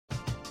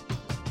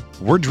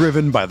We're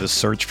driven by the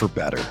search for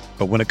better.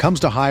 But when it comes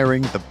to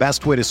hiring, the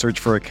best way to search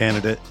for a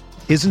candidate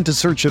isn't to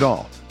search at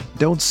all.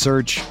 Don't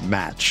search,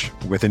 match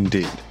with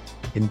Indeed.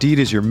 Indeed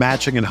is your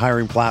matching and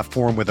hiring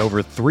platform with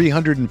over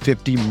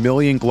 350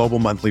 million global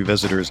monthly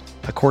visitors,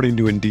 according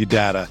to Indeed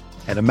data,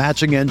 and a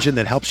matching engine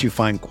that helps you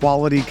find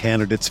quality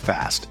candidates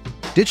fast.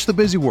 Ditch the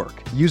busy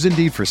work. Use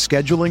Indeed for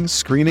scheduling,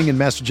 screening, and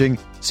messaging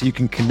so you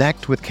can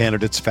connect with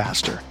candidates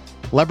faster.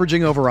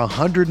 Leveraging over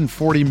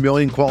 140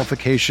 million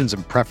qualifications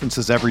and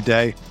preferences every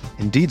day,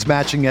 Indeed's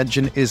matching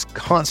engine is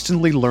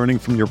constantly learning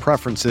from your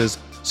preferences,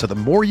 so the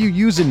more you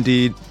use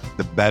Indeed,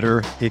 the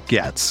better it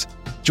gets.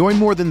 Join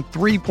more than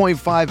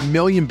 3.5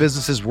 million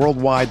businesses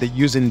worldwide that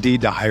use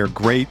Indeed to hire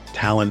great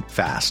talent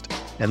fast.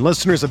 And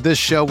listeners of this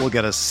show will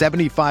get a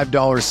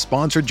 $75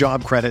 sponsored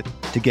job credit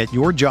to get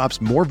your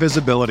jobs more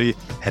visibility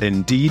at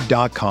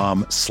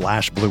Indeed.com/Blue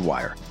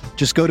Wire.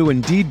 Just go to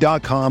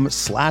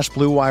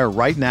Indeed.com/Blue Wire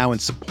right now and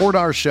support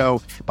our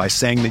show by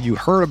saying that you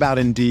heard about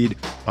Indeed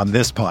on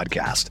this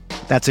podcast.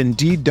 That's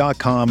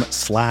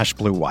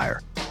Indeed.com/Blue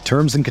Wire.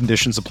 Terms and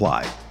conditions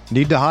apply.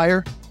 Need to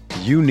hire?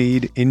 You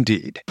need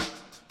Indeed.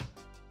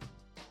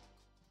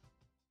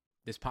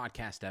 This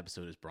podcast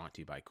episode is brought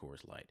to you by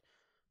Coors Light.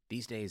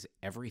 These days,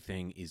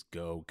 everything is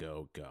go,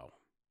 go, go.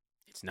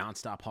 It's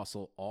nonstop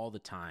hustle all the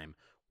time.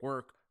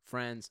 Work,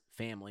 friends,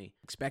 family,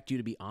 expect you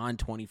to be on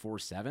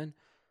 24/7.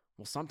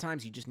 Well,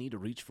 sometimes you just need to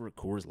reach for a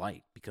Coors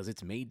Light because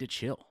it's made to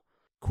chill.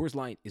 Coors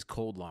Light is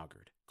cold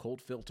lagered,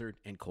 cold filtered,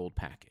 and cold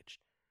packaged.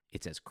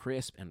 It's as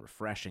crisp and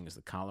refreshing as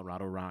the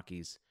Colorado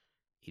Rockies.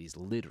 It is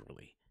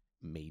literally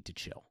made to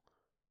chill.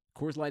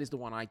 Coors Light is the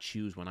one I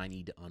choose when I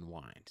need to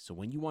unwind. So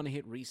when you want to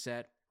hit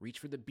reset, reach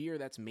for the beer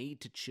that's made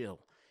to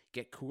chill.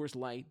 Get Coors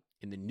Light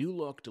in the new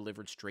look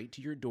delivered straight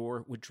to your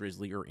door with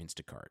Drizzly or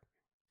Instacart.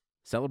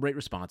 Celebrate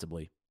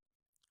responsibly.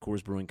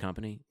 Coors Brewing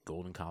Company,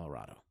 Golden,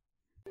 Colorado.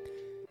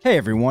 Hey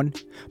everyone.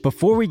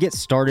 Before we get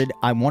started,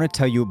 I want to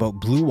tell you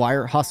about Blue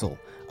Wire Hustle,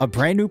 a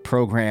brand new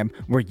program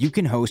where you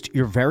can host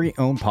your very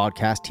own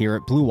podcast here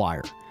at Blue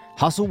Wire.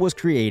 Hustle was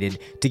created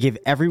to give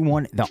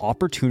everyone the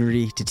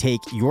opportunity to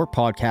take your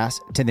podcast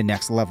to the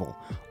next level.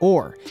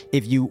 Or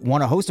if you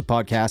want to host a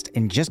podcast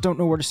and just don't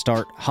know where to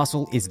start,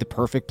 Hustle is the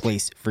perfect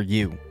place for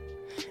you.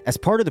 As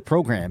part of the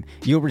program,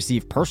 you'll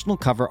receive personal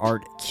cover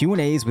art,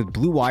 Q&As with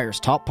Blue Wire's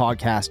top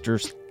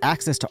podcasters,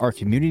 access to our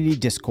community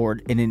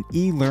Discord, and an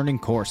e-learning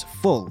course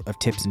full of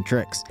tips and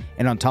tricks.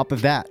 And on top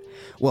of that,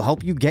 we'll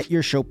help you get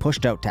your show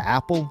pushed out to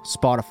Apple,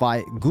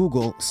 Spotify,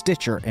 Google,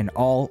 Stitcher, and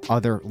all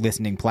other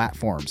listening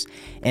platforms.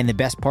 And the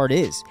best part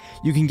is,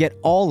 you can get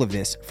all of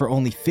this for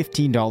only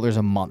 $15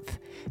 a month.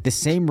 The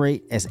same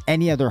rate as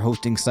any other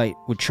hosting site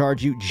would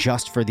charge you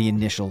just for the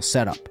initial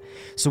setup.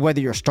 So whether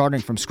you're starting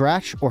from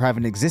scratch or have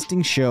an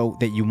existing show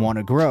that you want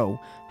to grow,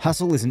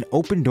 Hustle is an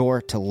open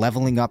door to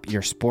leveling up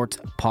your sports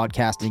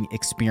podcasting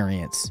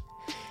experience.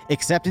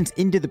 Acceptance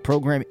into the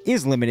program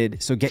is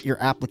limited, so get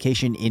your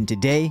application in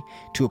today.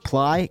 To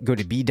apply, go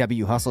to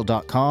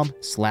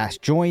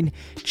bwhustle.com/join.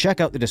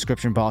 Check out the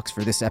description box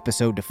for this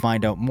episode to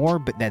find out more,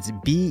 but that's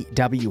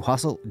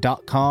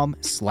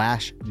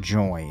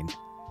bwhustle.com/join.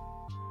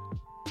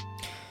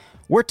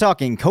 We're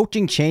talking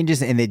coaching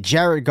changes in the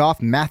Jared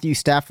Goff, Matthew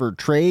Stafford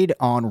trade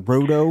on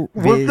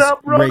RotoViz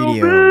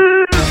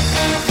Radio.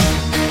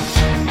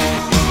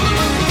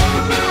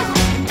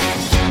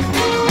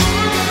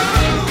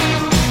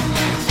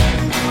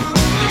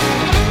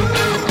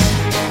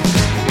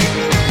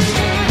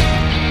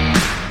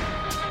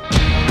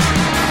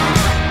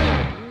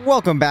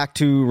 Welcome back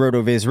to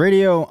RotoViz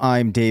Radio.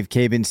 I'm Dave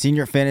Cabin,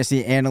 Senior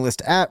Fantasy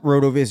Analyst at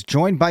RotoViz,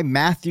 joined by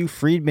Matthew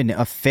Friedman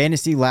of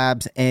Fantasy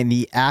Labs and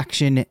the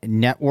Action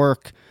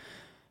Network.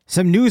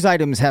 Some news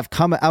items have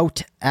come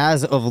out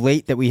as of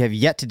late that we have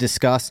yet to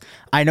discuss.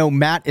 I know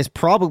Matt is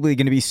probably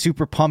going to be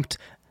super pumped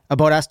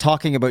about us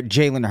talking about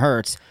Jalen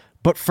Hurts.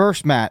 But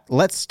first, Matt,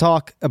 let's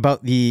talk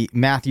about the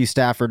Matthew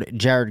Stafford,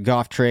 Jared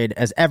Goff trade.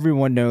 As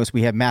everyone knows,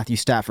 we have Matthew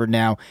Stafford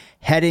now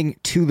heading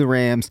to the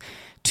Rams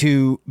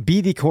to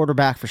be the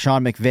quarterback for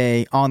Sean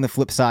McVay. On the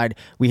flip side,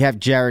 we have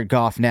Jared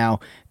Goff now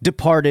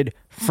departed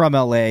from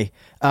LA.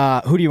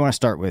 Who do you want to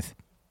start with?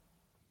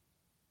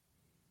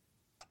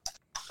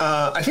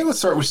 I think let's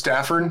start with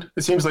Stafford.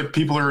 It seems like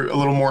people are a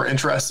little more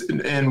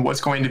interested in what's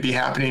going to be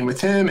happening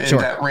with him and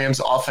that Rams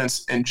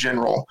offense in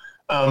general.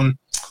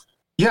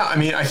 Yeah, I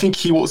mean, I think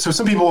he will. So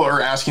some people are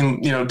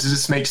asking, does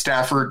this make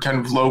Stafford kind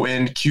of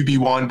low-end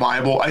QB1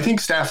 viable? I think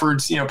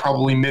Stafford's,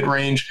 probably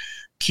mid-range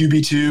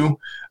QB2.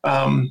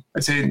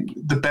 I'd say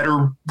the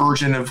better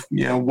version of,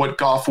 what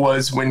Goff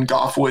was when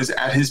Goff was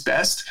at his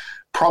best.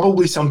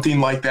 Probably something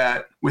like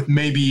that with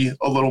maybe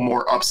a little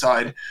more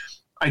upside.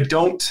 I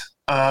don't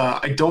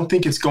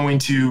think it's going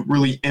to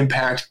really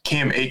impact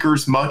Cam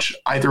Akers much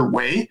either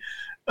way.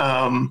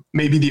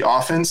 Maybe the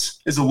offense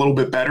is a little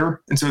bit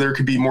better, and so there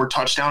could be more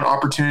touchdown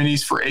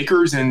opportunities for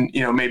Akers. And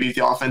maybe if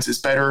the offense is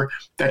better,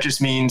 that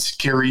just means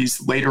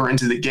carries later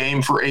into the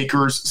game for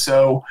Akers.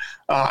 So,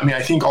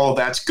 I think all of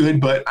that's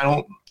good, but I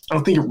don't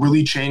think it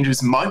really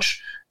changes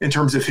much in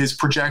terms of his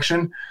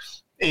projection.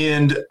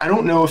 And I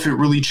don't know if it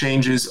really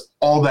changes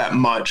all that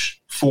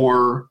much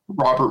for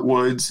Robert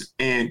Woods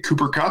and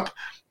Cooper Kupp.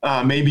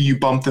 Maybe you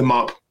bump them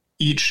up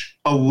each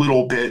a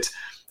little bit.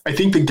 I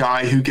think the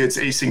guy who gets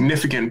a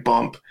significant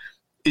bump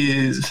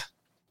is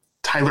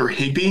Tyler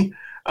Higbee,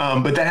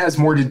 but that has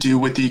more to do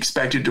with the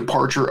expected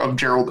departure of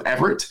Gerald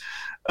Everett.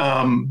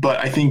 But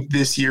I think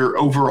this year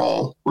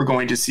overall, we're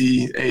going to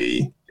see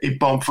a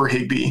bump for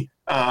Higbee.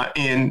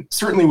 And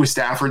certainly with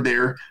Stafford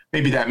there,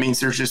 maybe that means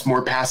there's just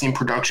more passing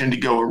production to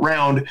go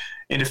around.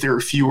 And if there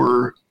are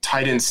fewer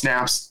tight end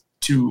snaps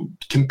to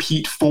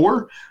compete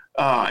for,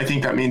 I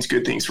think that means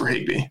good things for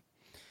Higbee.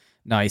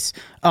 Nice.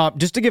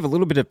 Just to give a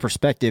little bit of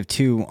perspective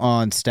too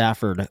on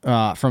Stafford,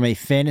 from a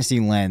fantasy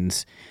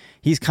lens,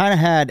 he's kind of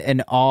had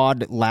an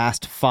odd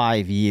last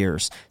 5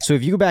 years. So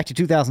if you go back to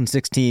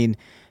 2016,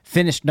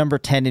 finished number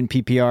 10 in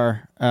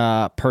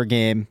PPR per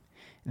game.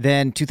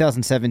 Then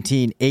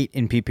 2017, 8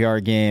 in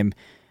PPR game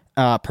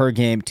per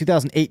game.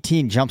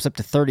 2018 jumps up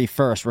to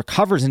 31st,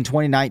 recovers in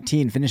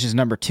 2019, finishes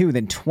number 2.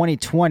 Then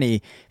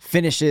 2020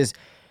 finishes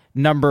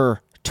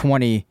number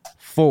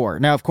 24.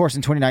 Now, of course,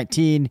 in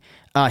 2019,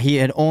 he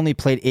had only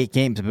played 8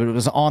 games, but it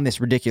was on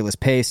this ridiculous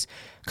pace.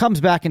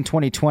 Comes back in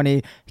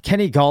 2020.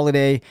 Kenny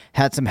Golladay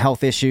had some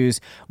health issues.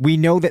 We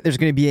know that there's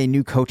going to be a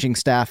new coaching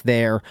staff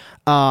there.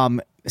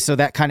 So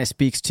that kind of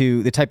speaks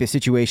to the type of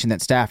situation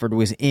that Stafford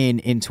was in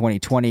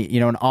 2020,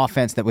 an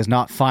offense that was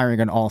not firing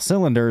on all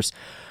cylinders.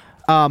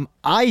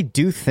 I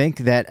do think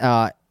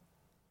that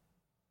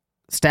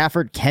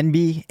Stafford can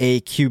be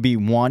a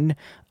QB1.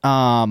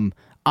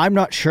 I'm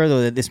not sure,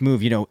 though, that this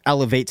move,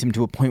 elevates him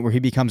to a point where he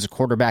becomes a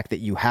quarterback that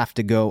you have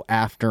to go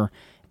after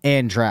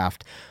and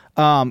draft.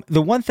 The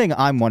one thing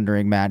I'm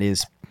wondering, Matt,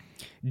 is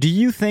do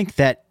you think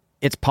that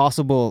it's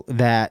possible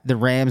that the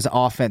Rams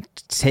offense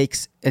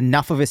takes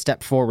enough of a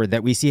step forward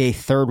that we see a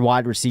third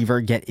wide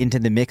receiver get into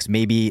the mix,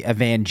 maybe a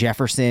Van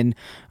Jefferson?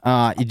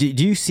 Do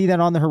you see that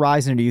on the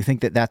horizon, or do you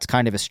think that that's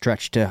kind of a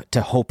stretch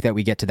to hope that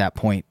we get to that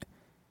point?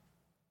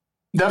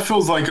 That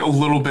feels like a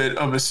little bit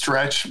of a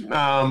stretch,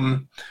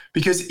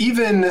 because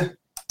even,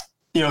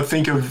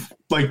 think of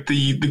like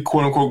the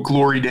quote unquote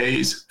glory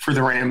days for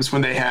the Rams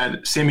when they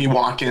had Sammy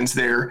Watkins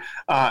there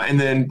and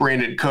then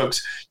Brandon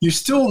Cooks. You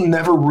still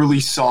never really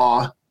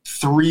saw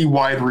 3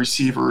 wide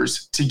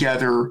receivers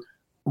together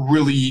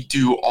really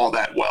do all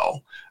that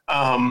well.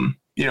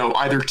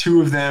 Either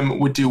 2 of them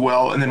would do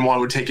well and then one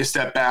would take a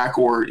step back,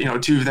 or,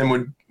 2 of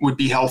them would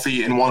be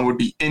healthy and one would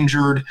be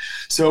injured.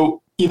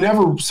 So you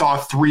never saw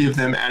 3 of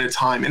them at a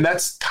time. And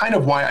that's kind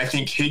of why I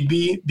think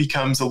Higbee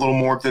becomes a little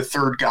more of the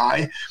third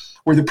guy,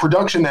 where the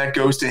production that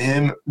goes to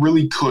him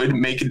really could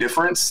make a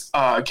difference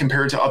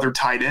compared to other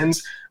tight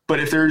ends. But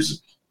if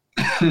there's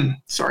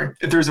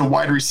if there's a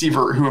wide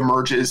receiver who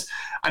emerges,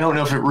 I don't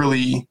know if it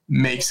really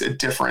makes a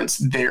difference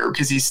there,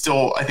 because he's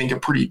still, I think, a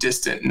pretty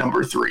distant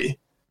number 3.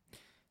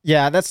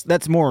 Yeah,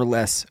 that's more or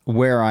less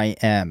where I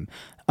am.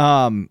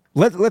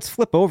 Let's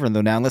flip over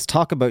though now and let's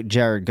talk about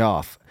Jared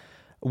Goff.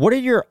 What are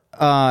your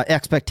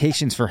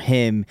expectations for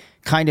him,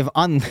 kind of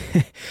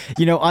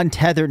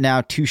untethered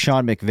now to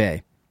Sean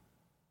McVay?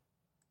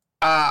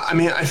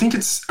 I think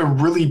it's a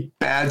really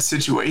bad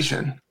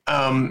situation.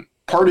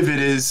 Part of it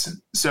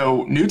is,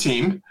 new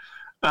team,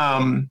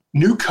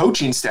 new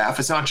coaching staff.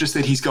 It's not just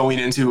that he's going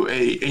into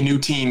a new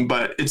team,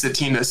 but it's a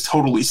team that's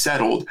totally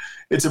settled.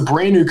 It's a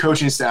brand new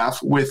coaching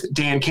staff with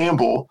Dan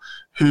Campbell,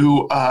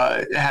 who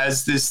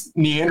has this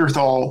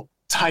Neanderthal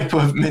type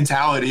of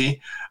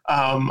mentality.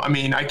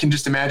 I can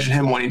just imagine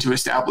him wanting to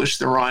establish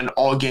the run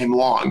all game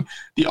long.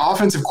 The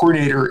offensive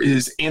coordinator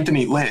is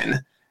Anthony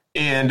Lynn,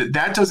 and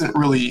that doesn't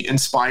really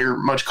inspire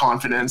much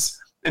confidence.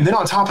 And then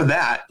on top of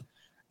that,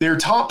 their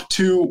top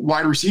 2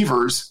 wide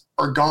receivers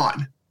are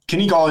gone.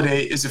 Kenny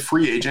Golladay is a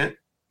free agent.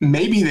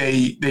 Maybe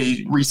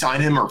they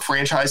re-sign him or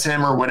franchise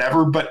him or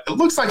whatever, but it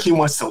looks like he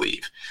wants to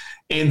leave.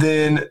 And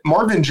then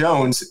Marvin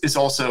Jones is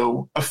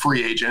also a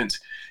free agent,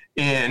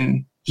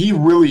 and he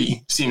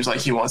really seems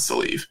like he wants to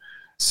leave.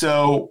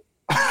 So,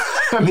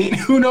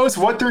 who knows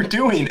what they're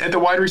doing at the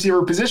wide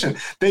receiver position?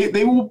 They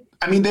will.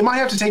 They might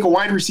have to take a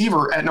wide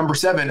receiver at number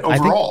 7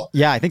 overall.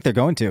 I think they're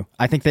going to.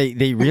 I think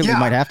they really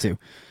might have to.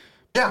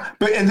 Yeah,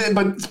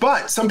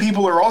 but some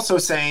people are also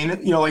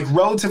saying, like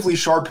relatively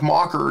sharp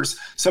mockers,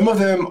 some of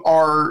them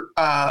are,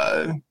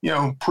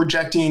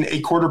 projecting a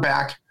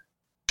quarterback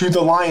to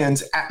the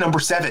Lions at number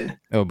 7.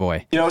 Oh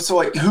boy. So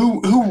like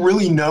who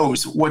really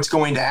knows what's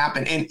going to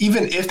happen? And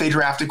even if they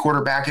draft a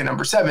quarterback at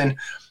number 7,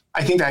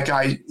 I think that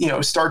guy,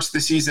 starts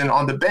the season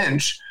on the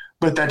bench,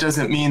 but that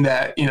doesn't mean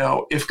that,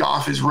 if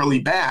Goff is really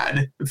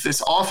bad, if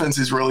this offense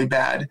is really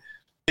bad,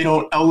 they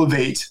don't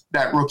elevate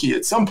that rookie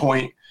at some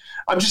point.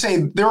 I'm just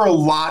saying there are a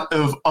lot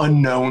of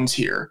unknowns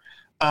here.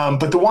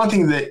 But the one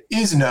thing that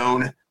is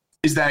known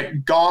is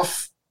that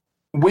Goff,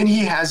 when he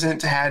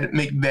hasn't had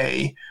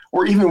McVay,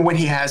 or even when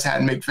he has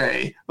had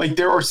McVay, like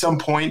there are some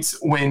points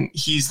when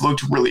he's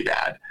looked really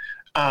bad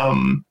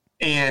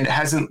and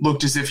hasn't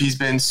looked as if he's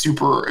been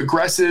super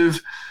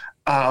aggressive.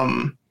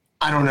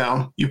 I don't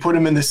know. You put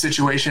him in this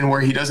situation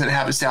where he doesn't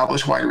have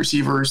established wide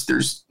receivers.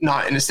 There's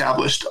not an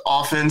established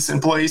offense in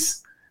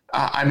place.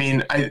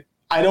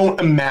 I don't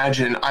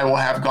imagine I will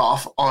have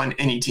Goff on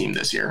any team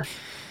this year.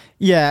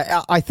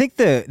 Yeah, I think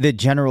the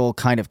general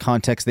kind of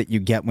context that you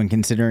get when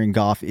considering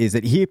Goff is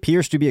that he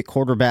appears to be a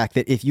quarterback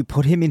that if you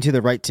put him into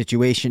the right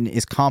situation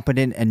is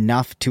competent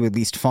enough to at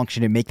least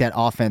function and make that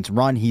offense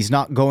run. He's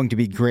not going to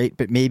be great,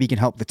 but maybe can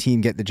help the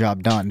team get the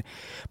job done.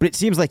 But it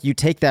seems like you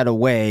take that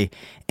away,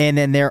 and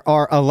then there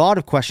are a lot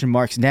of question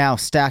marks now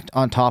stacked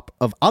on top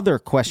of other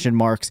question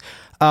marks.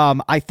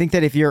 I think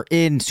that if you're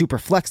in super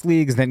flex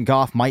leagues, then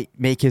Goff might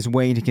make his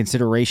way into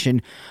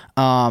consideration,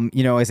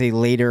 as a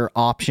later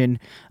option.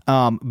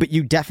 But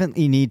you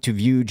definitely need to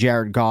view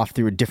Jared Goff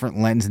through a different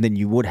lens than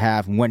you would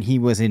have when he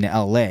was in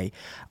LA.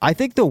 I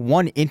think the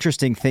one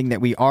interesting thing that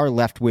we are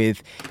left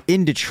with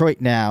in Detroit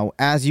now,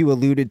 as you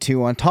alluded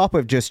to, on top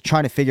of just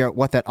trying to figure out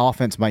what that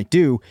offense might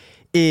do,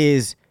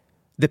 is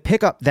the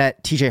pickup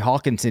that TJ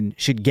Hawkinson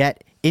should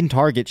get in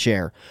target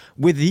share.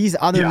 With these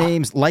other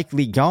names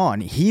likely gone,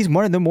 he's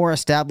one of the more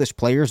established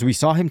players. We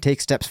saw him take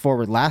steps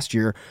forward last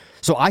year.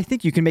 So I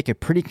think you can make a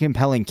pretty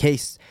compelling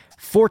case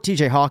for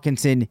TJ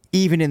Hawkinson,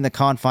 even in the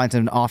confines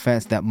of an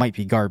offense that might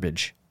be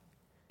garbage.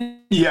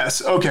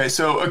 Yes. Okay.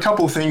 So a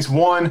couple of things.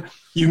 One,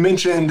 you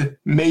mentioned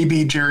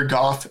maybe Jared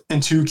Goff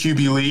in 2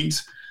 QB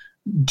leagues.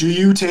 Do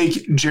you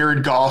take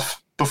Jared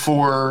Goff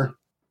before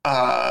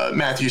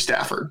Matthew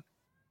Stafford?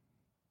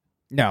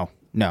 No.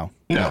 Okay. No.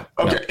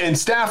 And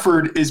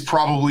Stafford is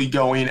probably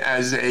going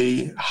as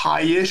a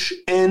high-ish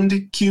end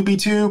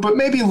QB2, but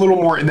maybe a little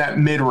more in that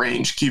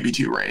mid-range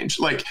QB2 range.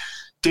 Like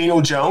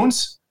Daniel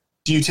Jones,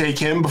 do you take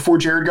him before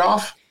Jared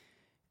Goff?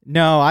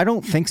 No, I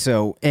don't think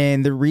so.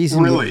 And the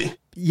reason... Really?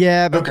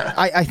 Yeah, but okay.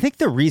 I think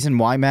the reason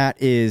why,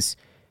 Matt, is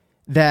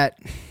that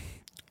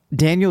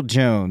Daniel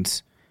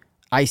Jones...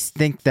 I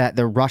think that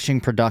the rushing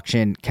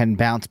production can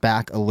bounce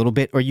back a little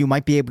bit, or you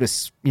might be able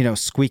to,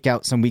 squeak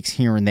out some weeks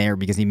here and there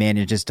because he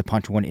manages to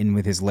punch one in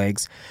with his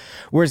legs.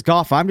 Whereas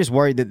Goff, I'm just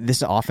worried that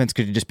this offense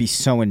could just be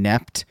so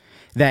inept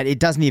that it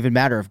doesn't even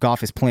matter if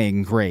Goff is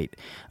playing great.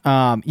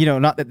 Not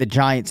that the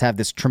Giants have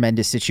this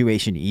tremendous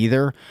situation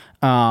either.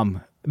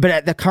 But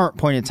at the current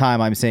point in time,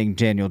 I'm saying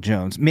Daniel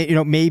Jones.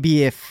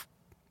 Maybe if,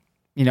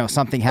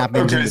 something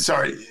happens. Okay,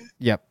 sorry.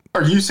 Yep.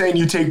 Are you saying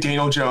you take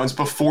Daniel Jones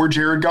before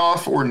Jared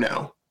Goff or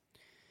no?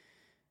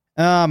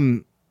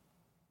 I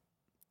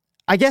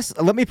guess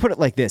let me put it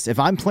like this. If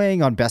I'm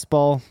playing on best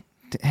ball,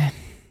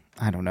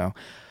 I don't know.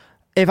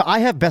 If I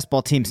have best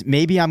ball teams,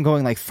 maybe I'm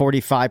going like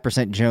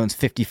 45% Jones,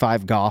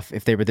 55 Goff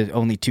if they were the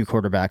only 2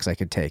 quarterbacks I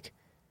could take.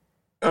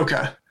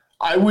 Okay.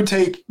 I would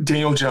take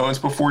Daniel Jones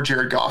before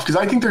Jared Goff because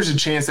I think there's a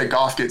chance that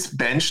Goff gets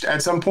benched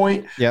at some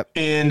point. Yep.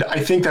 And I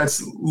think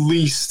that's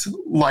least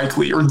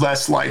likely or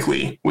less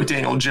likely with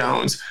Daniel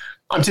Jones.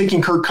 I'm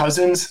taking Kirk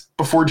Cousins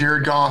before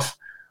Jared Goff.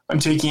 I'm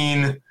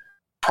taking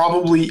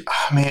probably,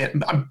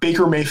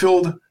 Baker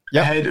Mayfield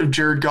ahead of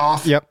Jared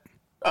Goff. Yep.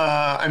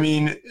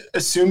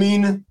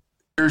 Assuming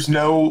there's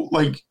no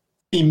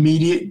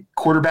immediate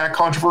quarterback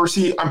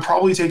controversy, I'm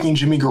probably taking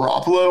Jimmy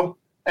Garoppolo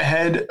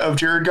ahead of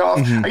Jared Goff.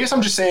 Mm-hmm. I guess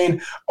I'm just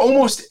saying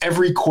almost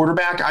every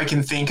quarterback I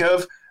can think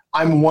of,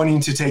 I'm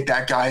wanting to take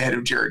that guy ahead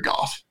of Jared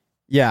Goff.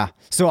 Yeah.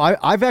 So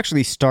I've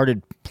actually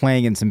started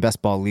playing in some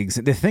best ball leagues.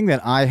 The thing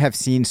that I have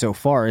seen so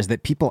far is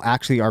that people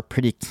actually are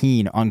pretty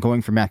keen on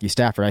going for Matthew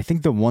Stafford. I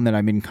think the one that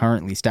I'm in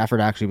currently,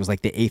 Stafford actually was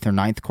like the 8th or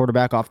 9th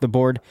quarterback off the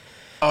board.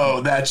 Oh,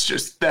 that's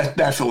just,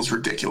 that feels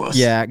ridiculous.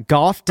 Yeah.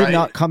 Goff did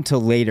not come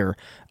till later.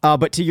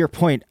 But to your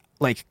point,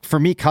 for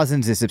me,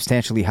 Cousins is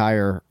substantially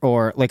higher,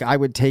 or I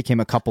would take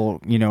him a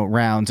couple,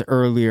 rounds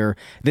earlier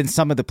than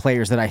some of the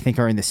players that I think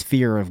are in the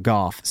sphere of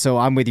Goff. So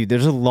I'm with you.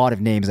 There's a lot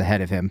of names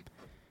ahead of him.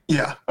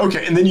 Yeah.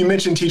 Okay. And then you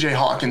mentioned TJ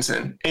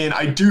Hawkinson, and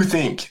I do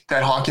think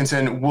that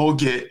Hawkinson will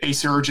get a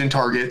surge in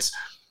targets.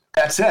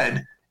 That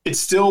said, it's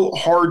still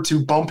hard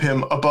to bump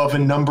him above a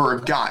number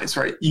of guys,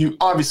 right?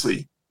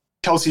 Obviously,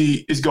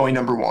 Kelsey is going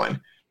number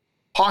 1.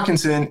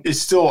 Hawkinson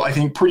is still, I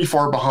think, pretty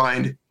far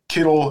behind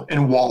Kittle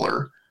and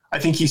Waller. I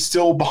think he's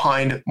still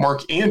behind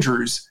Mark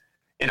Andrews,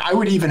 and I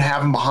would even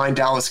have him behind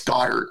Dallas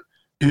Goedert,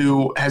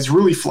 who has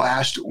really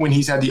flashed when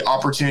he's had the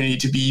opportunity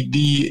to be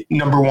the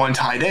number 1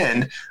 tight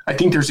end. I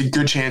think there's a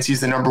good chance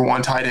he's the number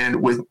 1 tight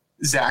end with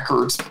Zach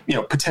Ertz,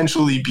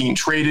 potentially being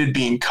traded,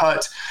 being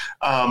cut.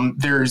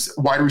 There's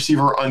wide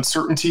receiver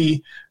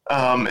uncertainty.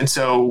 And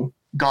so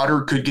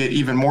Goddard could get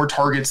even more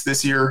targets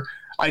this year.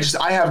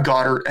 I have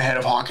Goddard ahead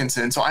of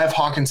Hawkinson. So I have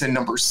Hawkinson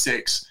number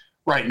 6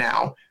 right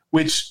now,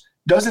 which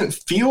doesn't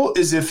feel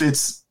as if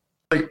it's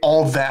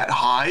all that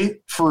high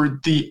for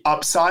the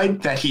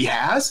upside that he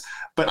has,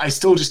 but I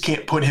still just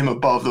can't put him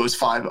above those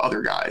 5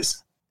 other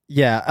guys.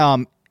 Yeah.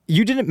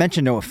 You didn't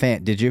mention Noah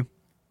Fant, did you?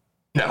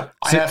 No,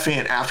 I have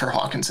Fant after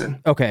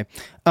Hawkinson. Okay.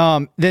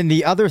 Then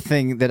the other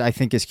thing that I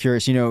think is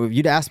curious, if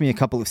you'd asked me a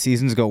couple of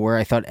seasons ago where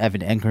I thought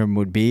Evan Engram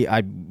would be,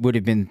 I would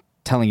have been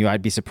telling you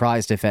I'd be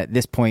surprised if at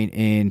this point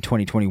in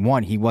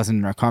 2021 he wasn't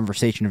in a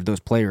conversation of those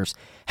players.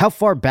 How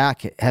far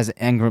back has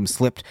Engram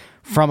slipped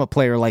from a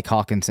player like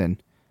Hawkinson?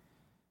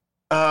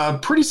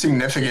 Pretty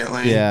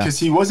significantly, because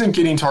he wasn't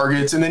getting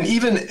targets. And then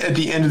even at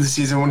the end of the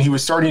season, when he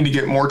was starting to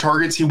get more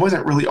targets, he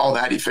wasn't really all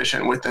that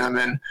efficient with them.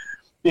 And,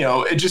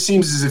 it just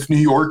seems as if New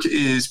York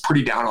is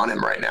pretty down on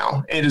him right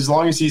now. And as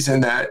long as he's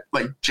in that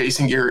like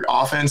Jason Garrett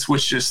offense,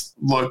 which just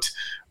looked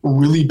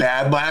really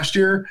bad last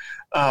year,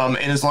 and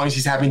as long as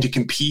he's having to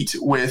compete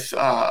with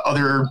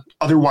other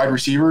wide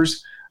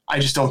receivers, I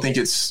just don't think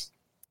it's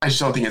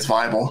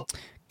viable.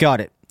 Got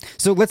it.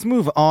 So let's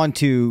move on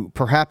to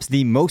perhaps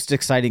the most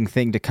exciting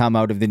thing to come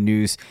out of the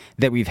news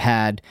that we've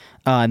had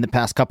in the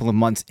past couple of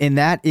months, and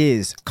that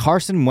is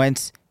Carson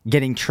Wentz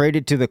getting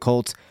traded to the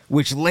Colts,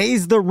 which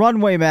lays the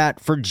runway, Matt,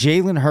 for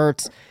Jalen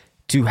Hurts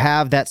to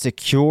have that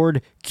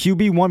secured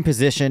QB1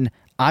 position.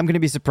 I'm going to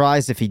be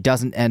surprised if he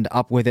doesn't end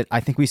up with it. I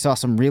think we saw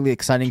some really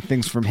exciting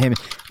things from him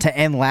to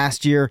end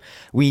last year.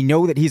 We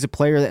know that he's a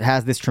player that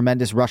has this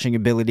tremendous rushing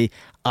ability.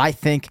 I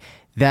think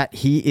that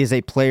he is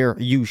a player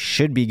you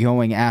should be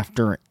going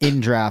after in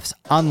drafts,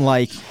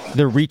 unlike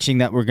the reaching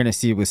that we're going to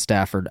see with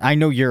Stafford. I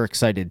know you're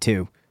excited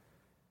too.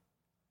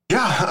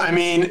 Yeah, I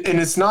mean,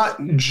 and it's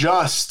not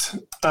just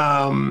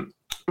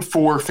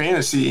for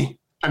fantasy.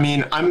 I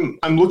mean, I'm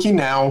looking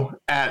now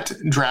at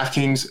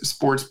DraftKings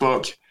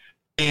Sportsbook,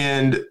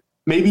 and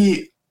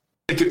maybe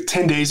like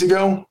 10 days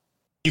ago,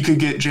 you could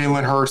get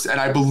Jalen Hurts at,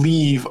 I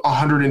believe,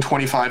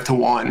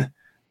 125-1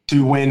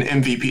 to win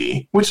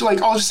MVP, which,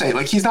 like, I'll just say,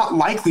 like, he's not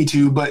likely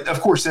to, but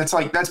of course that's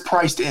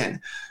priced in.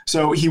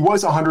 So he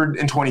was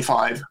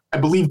 125. I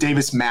believe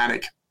Davis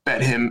Maddock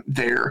bet him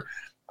there.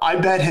 I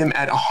bet him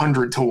at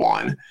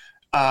 100-1.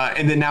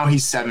 And then now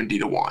he's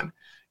 70-1.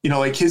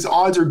 Like, his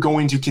odds are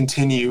going to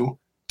continue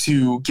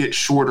to get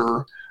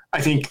shorter,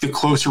 I think, the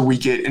closer we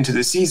get into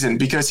the season,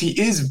 because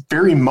he is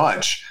very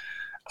much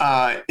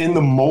in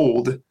the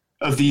mold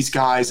of these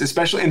guys,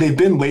 especially, and they've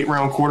been late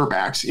round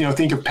quarterbacks.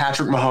 Think of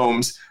Patrick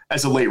Mahomes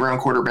as a late round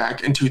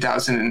quarterback in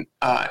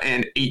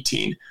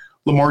 2018,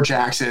 Lamar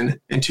Jackson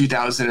in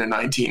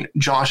 2019,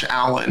 Josh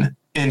Allen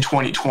in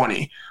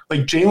 2020.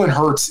 Like, Jalen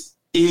Hurts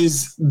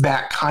is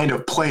that kind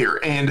of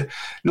player, and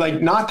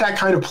like, not that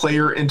kind of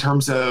player in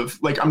terms of,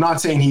 like, I'm not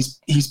saying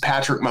he's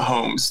Patrick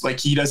Mahomes, like,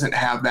 he doesn't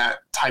have that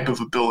type of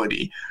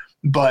ability,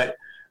 but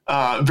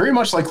very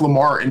much like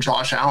Lamar and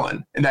Josh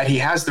Allen, in that he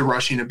has the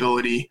rushing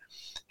ability.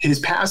 His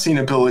passing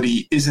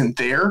ability isn't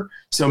there,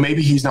 so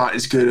maybe he's not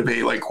as good of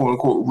a, like, quote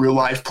unquote real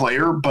life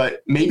player,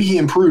 but maybe he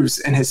improves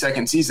in his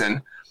second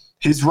season.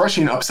 His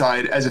rushing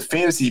upside as a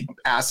fantasy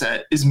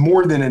asset is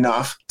more than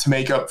enough to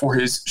make up for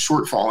his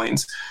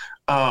shortfallings.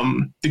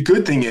 The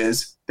good thing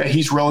is that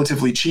he's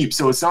relatively cheap,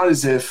 so it's not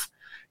as if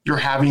you're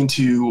having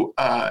to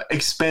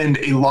expend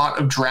a lot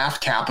of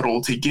draft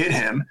capital to get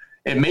him.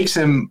 It makes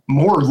him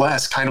more or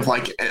less kind of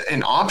like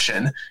an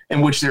option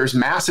in which there's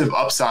massive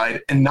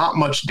upside and not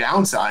much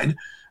downside.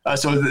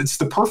 So it's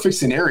the perfect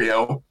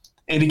scenario.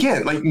 And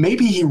again, like,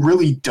 maybe he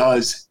really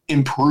does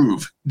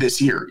improve this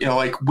year.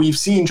 Like, we've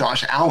seen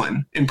Josh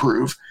Allen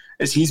improve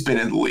as he's been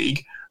in the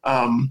league.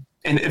 And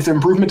if the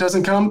improvement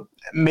doesn't come,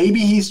 maybe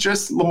he's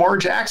just Lamar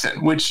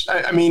Jackson, which,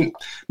 I mean,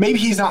 maybe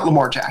he's not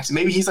Lamar Jackson.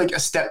 Maybe he's like a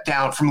step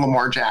down from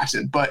Lamar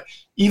Jackson. But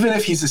even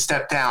if he's a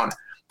step down,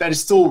 that is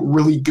still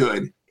really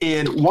good.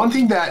 And one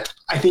thing that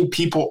I think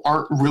people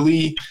aren't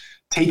really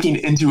taking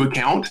into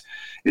account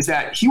is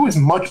that he was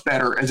much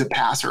better as a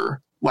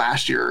passer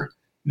last year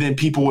than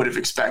people would have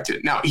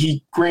expected. Now,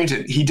 he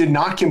did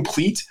not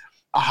complete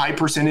a high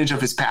percentage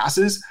of his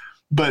passes,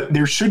 but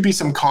there should be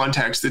some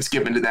context that's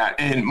given to that.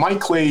 And Mike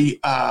Clay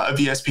of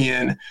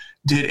ESPN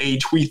did a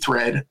tweet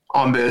thread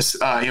on this.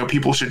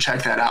 People should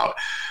check that out.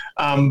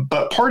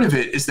 But part of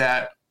it is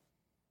that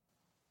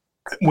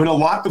when a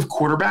lot of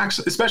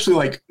quarterbacks, especially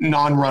like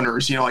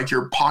non-runners, like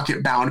your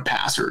pocket-bound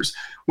passers,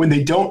 when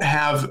they don't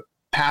have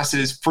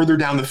passes further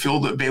down the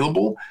field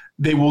available,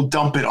 they will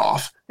dump it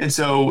off. And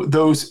so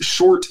those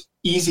short,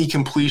 easy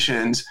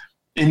completions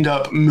end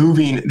up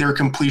moving their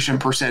completion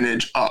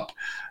percentage up.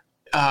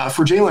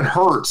 For Jalen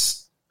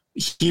Hurts,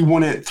 he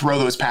wouldn't throw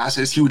those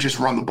passes. He would just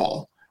run the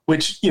ball,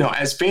 which,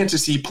 as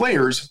fantasy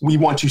players, we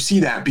want to see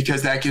that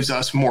because that gives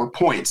us more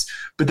points.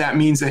 But that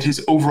means that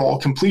his overall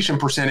completion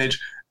percentage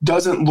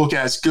doesn't look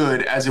as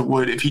good as it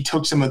would if he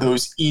took some of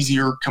those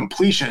easier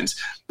completions.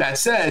 That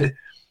said,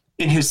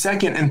 in his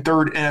second and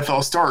third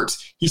NFL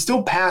starts, he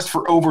still passed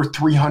for over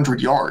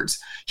 300 yards.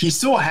 He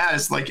still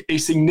has like a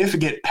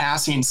significant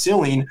passing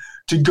ceiling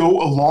to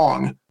go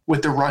along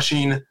with the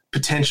rushing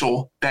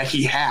potential that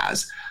he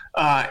has.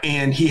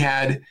 And he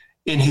had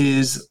in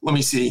his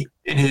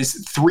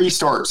 3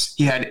 starts,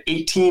 he had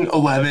 18,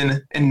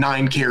 11, and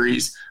 9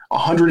 carries,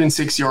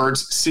 106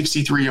 yards,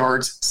 63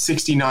 yards,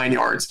 69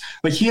 yards.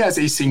 Like, he has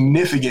a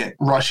significant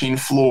rushing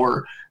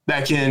floor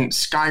that can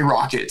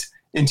skyrocket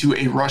into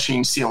a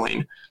rushing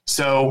ceiling.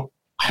 So,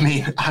 I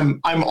mean,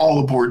 I'm all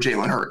aboard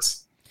Jalen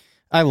Hurts.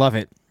 I love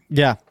it.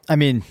 Yeah. I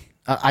mean,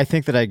 I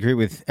think that I agree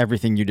with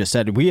everything you just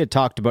said. We had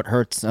talked about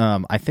Hurts,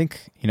 I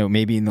think,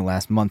 maybe in the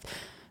last month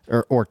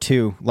or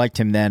two, liked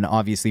him then.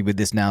 Obviously, with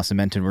this now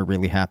cemented, we're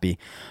really happy.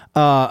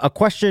 A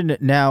question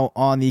now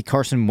on the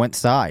Carson Wentz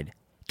side.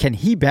 Can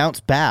he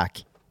bounce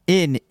back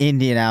in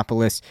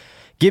Indianapolis?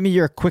 Give me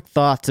your quick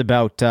thoughts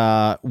about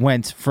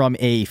Wentz from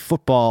a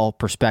football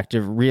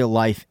perspective, real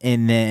life,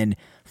 and then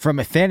from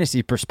a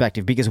fantasy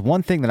perspective, because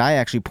one thing that I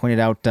actually pointed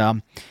out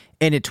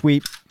in a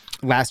tweet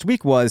last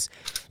week was,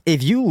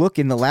 if you look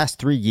in the last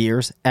 3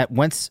 years at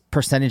Wentz's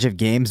percentage of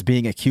games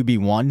being a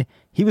QB1,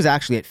 he was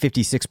actually at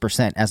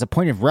 56%. As a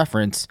point of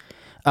reference,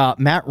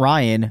 Matt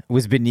Ryan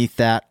was beneath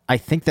that. I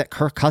think that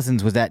Kirk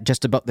Cousins was at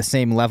just about the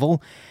same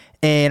level.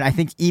 And I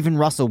think even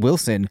Russell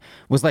Wilson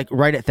was like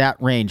right at that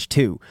range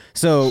too.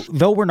 So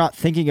though we're not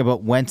thinking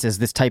about Wentz as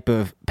this type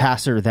of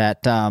passer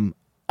that I'm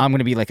going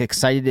to be like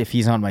excited if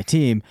he's on my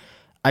team,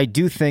 I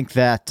do think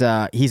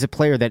that he's a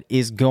player that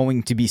is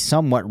going to be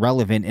somewhat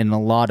relevant in a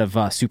lot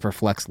of super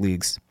flex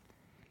leagues.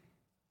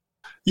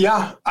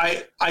 Yeah,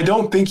 I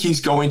don't think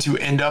he's going to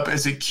end up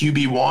as a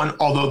QB1,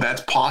 although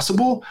that's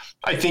possible.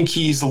 I think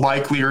he's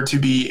likelier to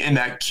be in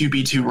that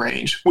QB2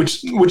 range,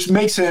 which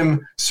makes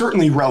him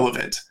certainly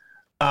relevant.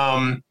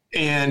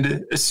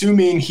 And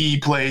assuming he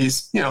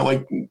plays,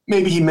 like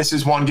maybe he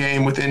misses one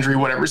game with injury,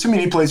 whatever, assuming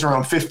he plays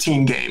around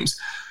 15 games.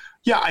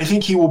 Yeah, I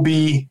think he will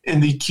be in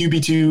the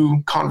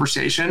QB2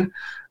 conversation.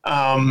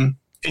 And,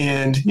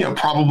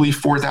 probably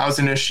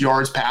 4,000-ish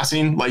yards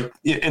passing, like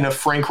in a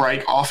Frank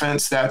Reich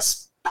offense,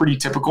 that's pretty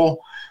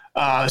typical.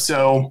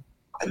 So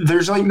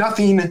there's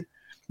nothing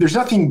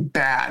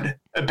bad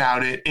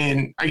about it.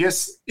 And I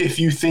guess if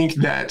you think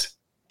that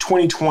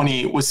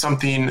 2020 was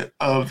something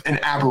of an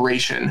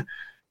aberration,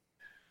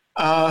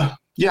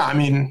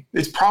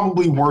 it's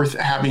probably worth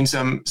having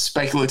some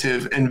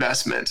speculative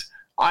investment.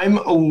 I'm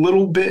a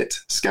little bit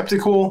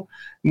skeptical,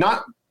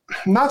 not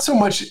so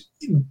much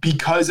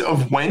because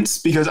of Wentz,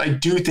 because I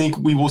do think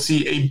we will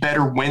see a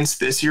better Wentz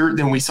this year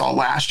than we saw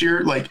last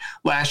year. Like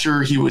last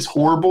year, he was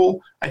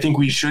horrible. I think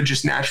we should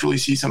just naturally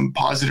see some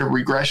positive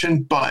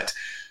regression, but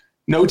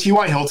no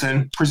T.Y.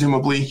 Hilton,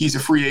 presumably. He's a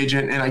free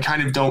agent, and I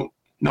kind of don't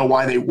know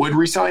why they would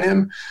re-sign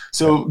him.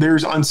 So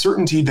there's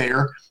uncertainty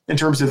there in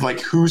terms of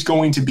like who's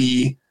going to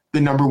be the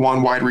number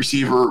one wide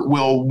receiver.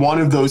 Will one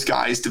of those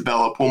guys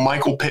develop? Will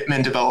Michael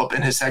Pittman develop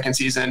in his second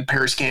season?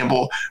 Paris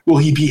Campbell, will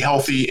he be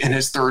healthy in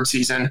his third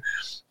season?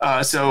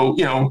 So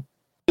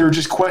there are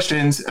just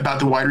questions about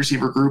the wide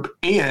receiver group.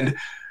 And,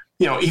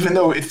 even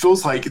though it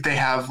feels like they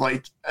have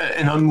like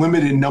an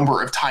unlimited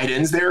number of tight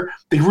ends there,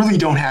 they really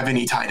don't have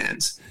any tight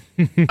ends.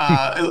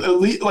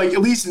 At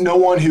least no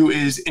one who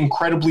is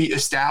incredibly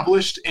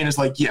established and is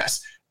like,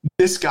 yes,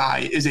 this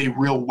guy is a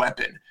real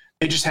weapon.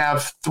 They just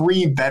have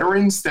 3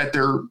 veterans that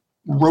they're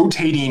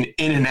rotating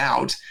in and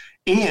out,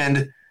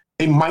 and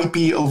they might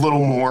be a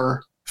little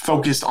more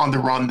focused on the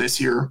run this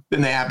year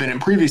than they have been in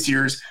previous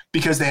years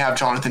because they have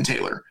Jonathan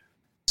Taylor.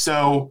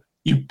 So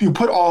you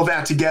put all of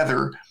that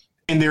together,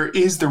 and there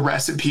is the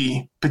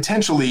recipe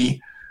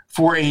potentially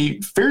for a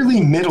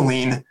fairly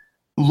middling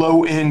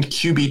low-end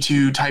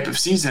QB2 type of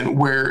season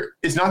where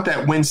it's not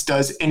that Wentz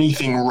does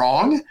anything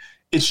wrong.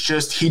 It's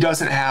just he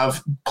doesn't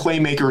have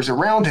playmakers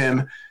around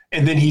him,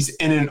 and then he's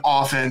in an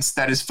offense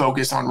that is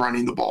focused on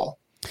running the ball.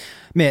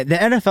 Man, the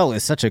NFL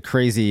is such a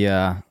crazy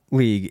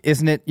league,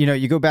 isn't it?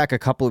 You go back a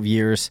couple of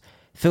years,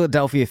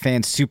 Philadelphia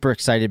fans super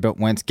excited about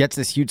Wentz, gets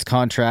this huge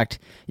contract.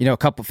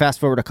 Fast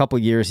forward a couple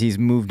of years, he's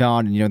moved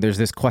on, and there's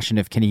this question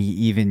of can he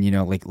even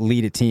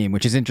lead a team,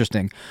 which is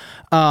interesting.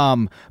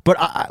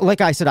 But like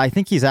I said, I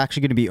think he's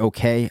actually going to be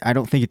okay. I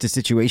don't think it's a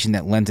situation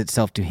that lends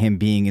itself to him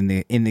being in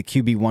the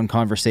QB1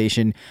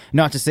 conversation.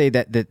 Not to say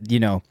that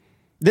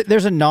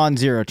there's a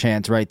non-zero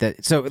chance, right?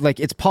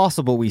 It's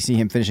possible we see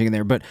him finishing in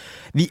there. But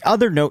the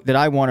other note that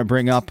I want to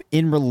bring up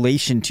in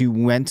relation to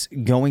Wentz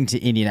going to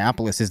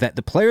Indianapolis is that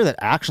the player that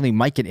actually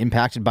might get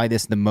impacted by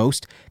this the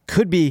most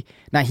could be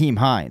Nyheim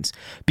Hines,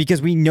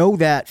 because we know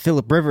that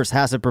Phillip Rivers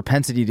has a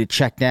propensity to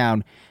check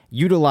down,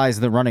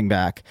 utilize the running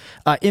back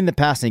in the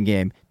passing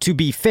game. To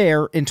be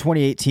fair, in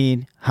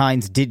 2018,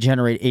 Hines did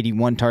generate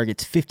 81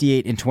 targets,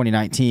 58 in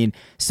 2019,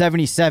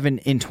 77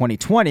 in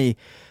 2020.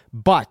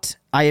 But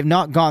I have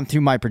not gone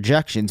through my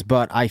projections,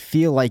 but I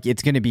feel like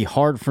it's going to be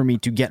hard for me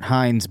to get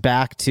Hines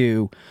back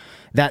to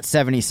that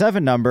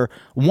 77 number.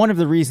 One of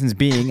the reasons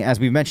being, as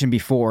we've mentioned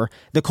before,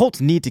 the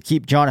Colts need to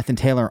keep Jonathan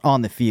Taylor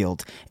on the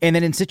field. And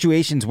then in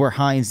situations where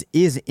Hines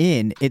is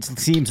in, it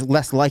seems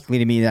less likely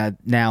to me that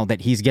now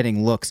that he's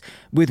getting looks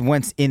with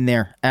Wentz in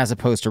there as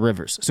opposed to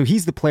Rivers. So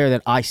he's the player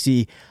that I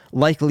see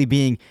likely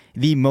being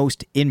the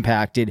most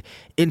impacted.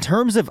 In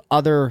terms of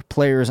other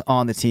players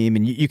on the team,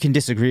 and you can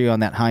disagree on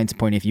that Hines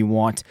point if you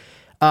want,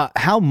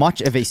 how much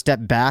of a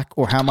step back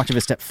or how much of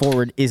a step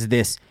forward is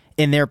this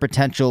in their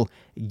potential,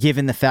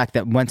 given the fact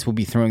that Wentz will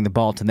be throwing the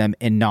ball to them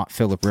and not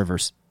Phillip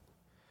Rivers?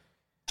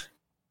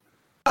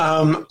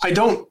 I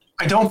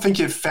don't think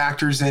it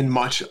factors in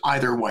much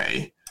either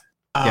way.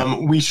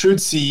 We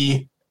should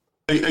see,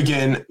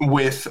 again,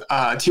 with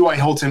T.Y.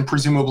 Hilton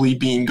presumably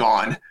being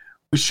gone,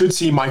 we should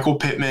see Michael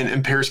Pittman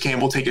and Paris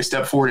Campbell take a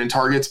step forward in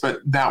targets, but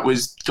that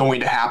was going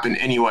to happen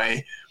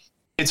anyway.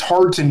 It's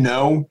hard to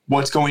know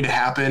what's going to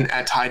happen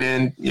at tight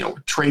end.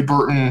 Trey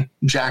Burton,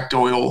 Jack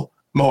Doyle,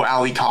 Mo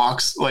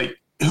Alley-Cox,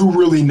 who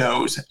really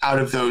knows out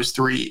of those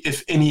 3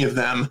 if any of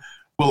them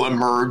will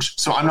emerge?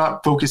 So I'm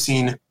not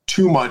focusing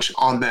too much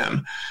on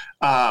them.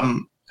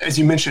 As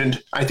you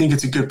mentioned, I think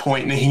it's a good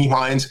point. Nyheim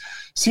Hines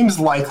seems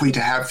likely to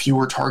have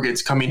fewer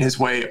targets coming his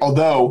way,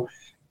 although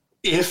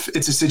if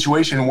it's a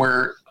situation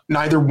where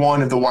neither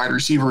one of the wide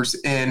receivers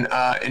in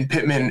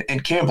Pittman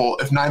and Campbell,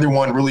 if neither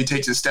one really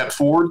takes a step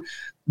forward,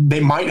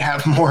 they might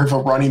have more of a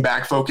running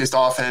back focused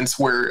offense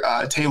where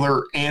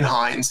Taylor and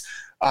Hines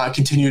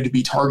continue to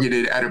be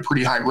targeted at a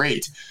pretty high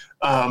rate.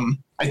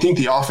 I think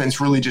the offense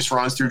really just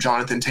runs through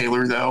Jonathan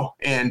Taylor though.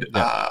 And,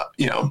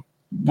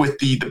 with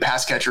the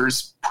pass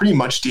catchers pretty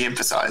much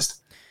de-emphasized.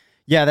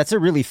 Yeah, that's a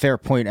really fair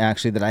point,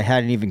 actually, that I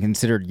hadn't even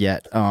considered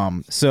yet.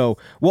 So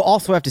we'll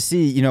also have to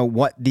see,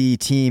 what the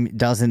team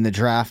does in the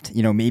draft.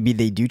 Maybe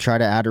they do try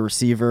to add a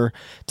receiver.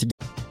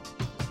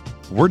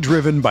 We're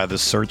driven by the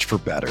search for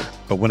better.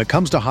 But when it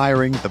comes to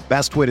hiring, the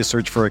best way to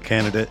search for a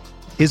candidate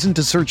isn't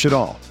to search at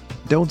all.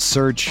 Don't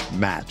search,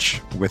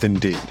 match with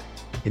Indeed.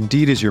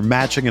 Indeed is your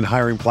matching and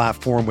hiring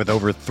platform with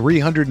over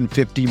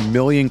 350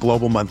 million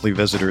global monthly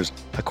visitors,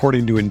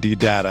 according to Indeed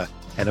data,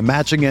 and a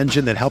matching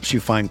engine that helps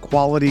you find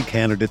quality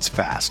candidates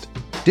fast.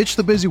 Ditch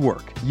the busy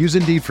work. Use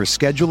Indeed for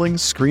scheduling,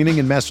 screening,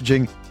 and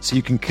messaging so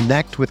you can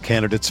connect with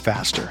candidates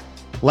faster.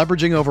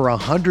 Leveraging over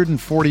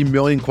 140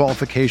 million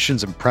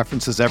qualifications and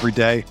preferences every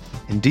day,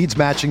 Indeed's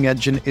matching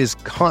engine is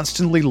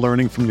constantly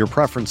learning from your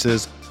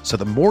preferences, so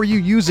the more you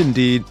use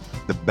Indeed,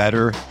 the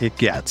better it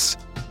gets.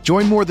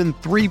 Join more than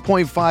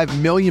 3.5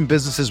 million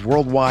businesses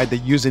worldwide that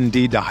use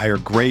Indeed to hire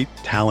great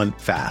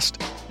talent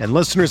fast. And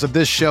listeners of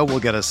this show will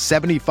get a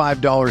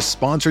 $75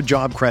 sponsored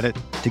job credit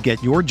to get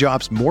your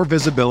jobs more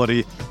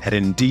visibility at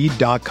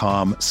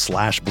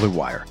Indeed.com/Blue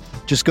Wire.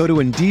 Just go to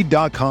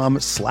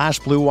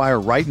Indeed.com/Blue Wire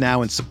right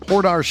now and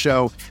support our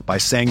show by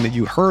saying that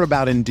you heard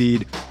about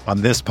Indeed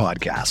on this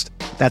podcast.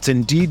 That's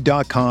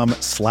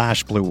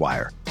Indeed.com/Blue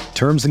Wire.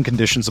 Terms and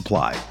conditions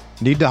apply.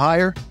 Need to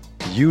hire?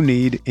 You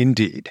need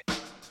Indeed.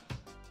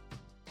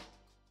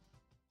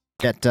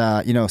 Get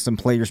some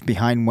players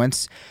behind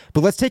Wentz.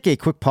 But let's take a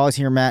quick pause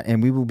here, Matt,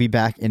 and we will be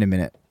back in a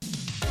minute.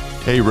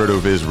 Hey,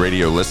 RotoViz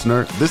radio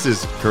listener. This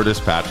is Curtis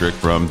Patrick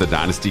from the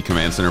Dynasty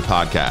Command Center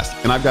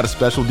podcast, and I've got a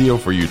special deal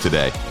for you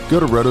today. Go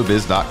to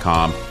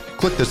rotoviz.com,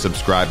 click the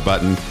subscribe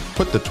button,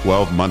 put the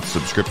 12-month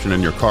subscription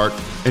in your cart,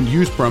 and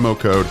use promo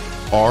code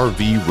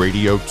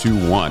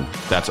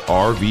RVRadio21. That's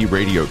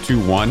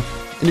RVRadio21,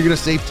 and you're going to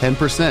save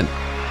 10%.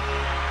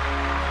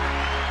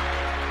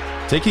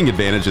 Taking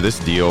advantage of this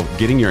deal,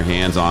 getting your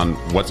hands on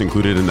what's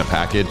included in the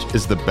package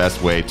is the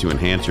best way to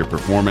enhance your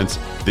performance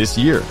this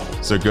year.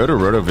 So go to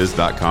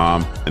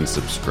rotoviz.com and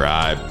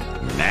subscribe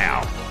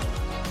now.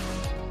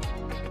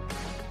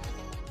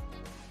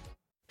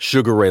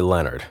 Sugar Ray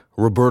Leonard,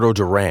 Roberto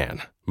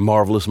Duran,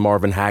 Marvelous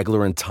Marvin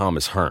Hagler, and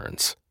Thomas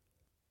Hearns.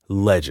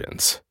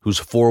 Legends, whose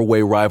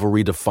four-way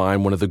rivalry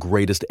defined one of the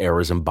greatest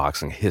eras in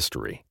boxing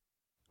history.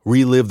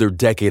 Relive their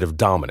decade of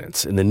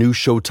dominance in the new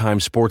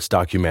Showtime sports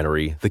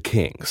documentary, The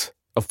Kings,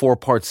 a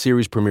 4-part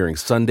series premiering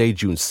Sunday,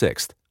 June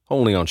 6th,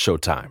 only on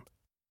Showtime.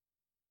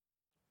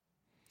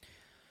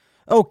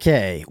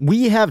 Okay,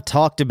 we have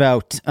talked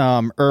about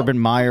Urban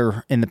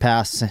Meyer in the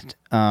past.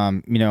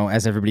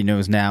 As everybody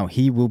knows now,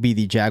 he will be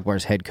the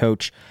Jaguars head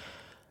coach.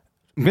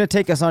 I'm going to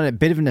take us on a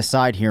bit of an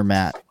aside here,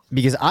 Matt,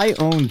 because I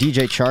own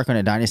DJ Chark on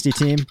a dynasty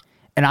team,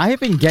 and I have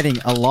been getting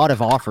a lot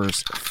of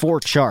offers for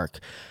Chark.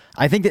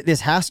 I think that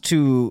this has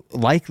to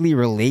likely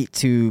relate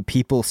to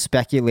people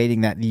speculating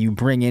that you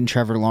bring in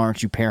Trevor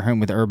Lawrence, you pair him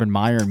with Urban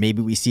Meyer, and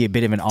maybe we see a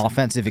bit of an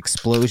offensive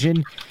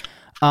explosion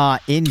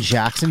in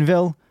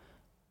Jacksonville.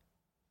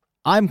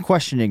 I'm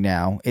questioning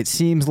now. It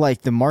seems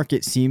like the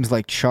market seems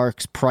like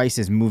Chark's price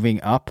is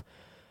moving up.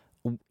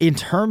 In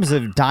terms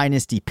of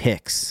dynasty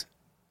picks,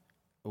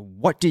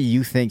 what do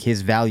you think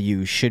his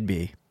value should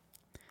be?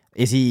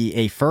 Is he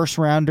a first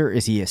rounder?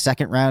 Is he a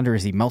second rounder?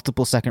 Is he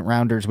multiple second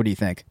rounders? What do you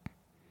think?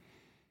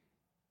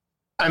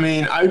 I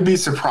mean, I'd be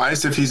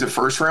surprised if he's a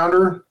first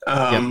rounder.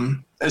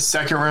 A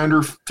second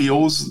rounder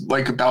feels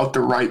like about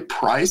the right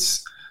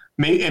price.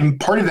 And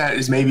part of that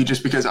is maybe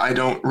just because I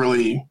don't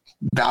really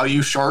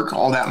value Chark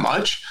all that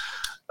much.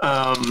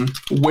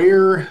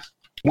 Where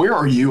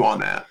are you on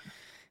that?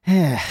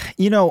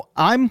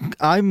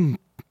 I'm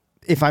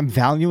if I'm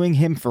valuing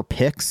him for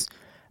picks,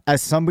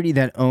 as somebody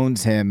that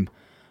owns him,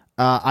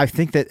 I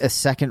think that a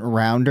second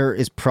rounder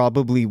is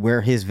probably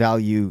where his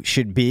value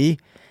should be.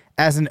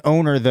 As an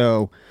owner,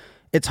 though,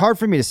 it's hard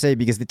for me to say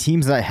because the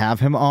teams that I have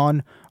him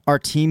on are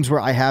teams where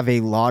I have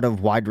a lot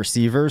of wide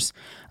receivers,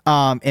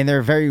 and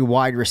they're very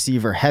wide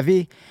receiver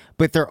heavy,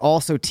 but they're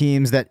also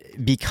teams that,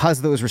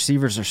 because those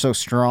receivers are so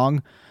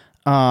strong,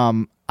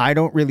 I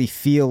don't really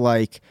feel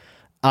like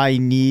I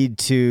need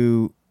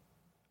to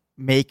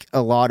make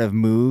a lot of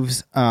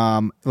moves,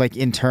 like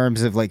in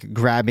terms of like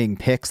grabbing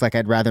picks. Like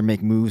I'd rather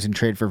make moves and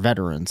trade for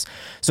veterans.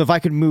 So if I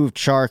could move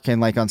Chark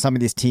and like on some of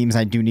these teams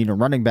I do need a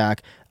running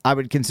back, I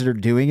would consider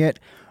doing it.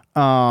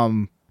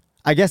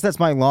 I guess that's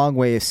my long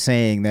way of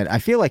saying that I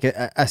feel like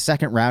a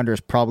second rounder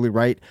is probably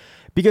right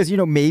because,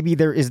 maybe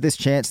there is this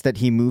chance that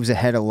he moves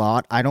ahead a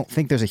lot. I don't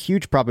think there's a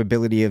huge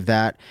probability of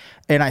that.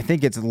 And I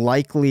think it's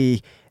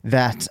likely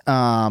that,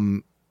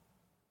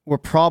 we're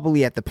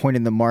probably at the point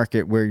in the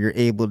market where you're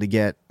able to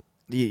get,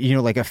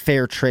 like a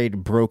fair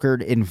trade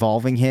brokered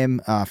involving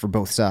him for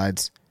both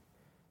sides.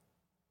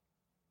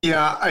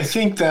 Yeah, I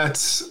think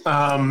that's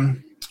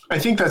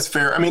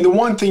fair. I mean, the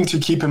one thing to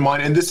keep in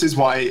mind, and this is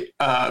why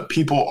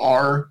people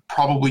are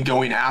probably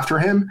going after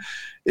him,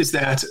 is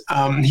that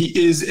he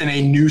is in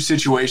a new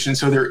situation.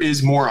 So there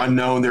is more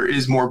unknown. There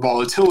is more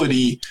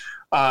volatility.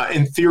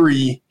 In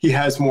theory, he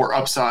has more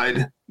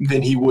upside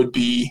than he would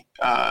be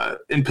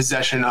in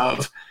possession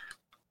of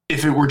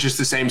if it were just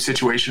the same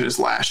situation as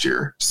last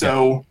year.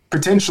 So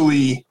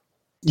potentially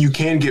you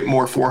can get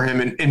more for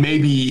him. And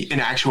maybe in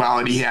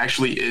actuality, he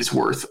actually is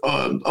worth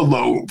a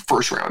low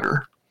first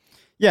rounder.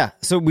 Yeah.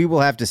 So we will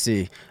have to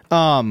see.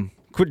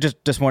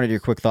 Just wanted your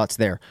quick thoughts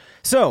there.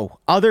 So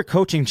other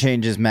coaching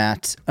changes,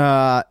 Matt.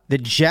 The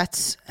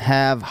Jets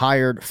have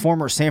hired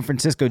former San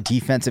Francisco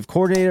defensive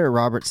coordinator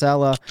Robert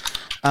Saleh.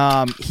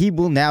 He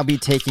will now be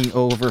taking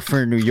over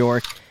for New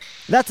York.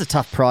 That's a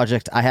tough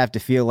project, I have to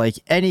feel like.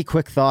 Any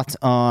quick thoughts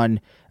on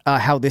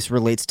how this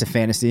relates to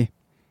fantasy?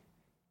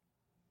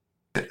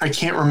 I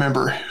can't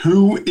remember.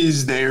 Who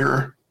is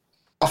their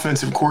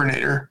offensive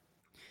coordinator?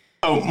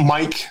 Oh,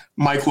 Mike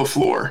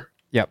LaFleur.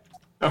 Yep.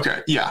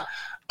 Okay, yeah.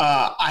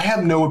 I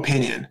have no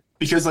opinion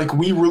because,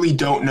 we really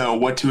don't know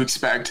what to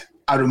expect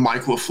out of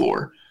Mike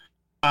LaFleur.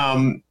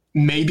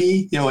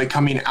 Maybe,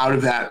 coming out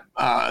of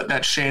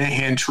that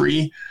Shanahan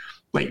tree,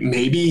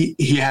 maybe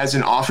he has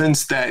an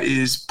offense that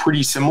is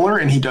pretty similar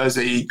and he does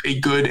a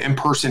good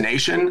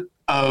impersonation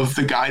of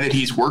the guy that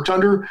he's worked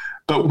under,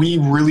 but we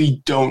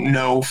really don't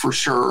know for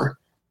sure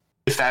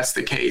if that's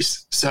the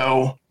case.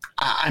 So,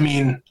 I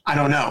mean, I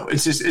don't know.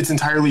 It's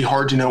entirely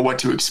hard to know what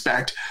to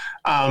expect,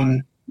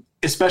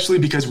 especially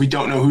because we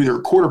don't know who their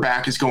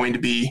quarterback is going to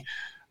be.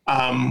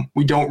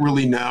 We don't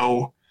really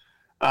know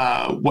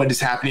what is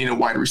happening in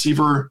wide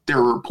receiver. There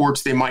are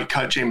reports they might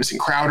cut Jamison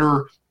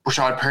Crowder.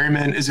 Rashad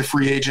Perryman is a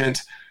free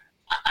agent.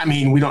 I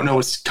mean, we don't know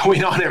what's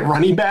going on at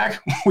running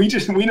back. We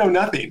know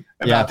nothing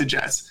about the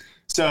Jets.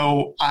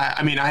 So,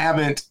 I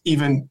haven't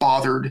even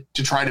bothered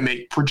to try to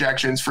make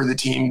projections for the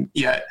team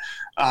yet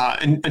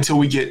until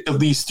we get at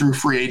least through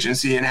free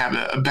agency and have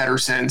a better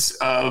sense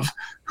of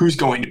who's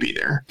going to be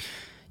there.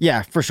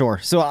 Yeah, for sure.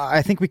 So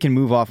I think we can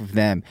move off of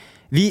them.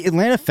 The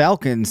Atlanta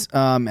Falcons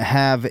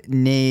have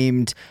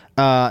named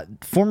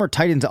former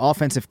Titans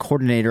offensive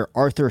coordinator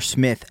Arthur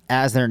Smith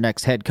as their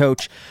next head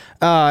coach.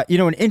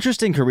 An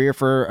interesting career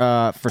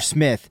for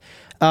Smith.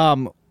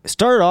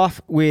 Started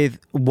off with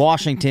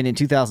Washington in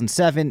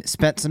 2007,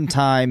 spent some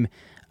time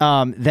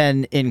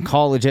then in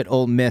college at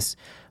Ole Miss,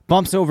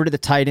 bumps over to the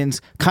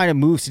Titans, kind of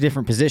moves to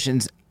different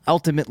positions,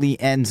 ultimately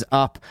ends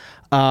up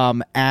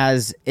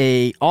as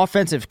a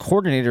offensive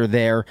coordinator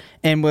there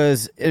and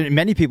was, in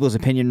many people's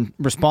opinion,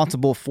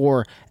 responsible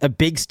for a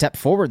big step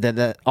forward that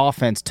the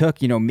offense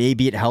took.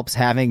 Maybe it helps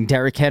having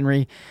Derrick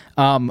Henry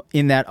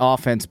in that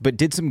offense, but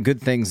did some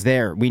good things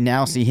there. We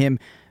now see him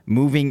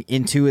moving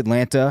into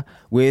Atlanta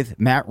with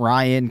Matt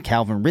Ryan,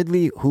 Calvin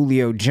Ridley,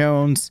 Julio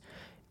Jones.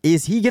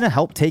 Is he going to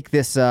help take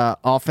this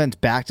offense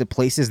back to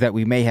places that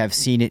we may have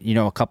seen it,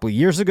 a couple of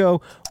years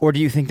ago? Or do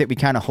you think that we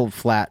kind of hold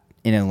flat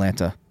in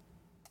Atlanta?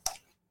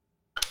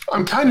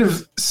 I'm kind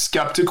of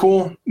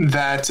skeptical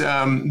that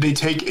they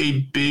take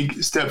a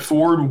big step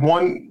forward.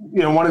 One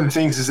of the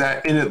things is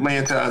that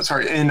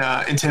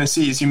in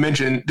Tennessee, as you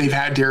mentioned, they've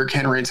had Derrick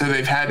Henry, and so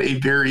they've had a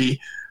very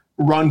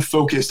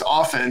run-focused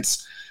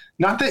offense.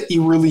 Not that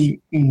you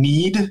really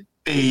need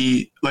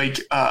an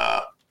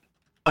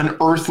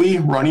earthly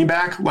running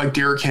back like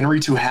Derrick Henry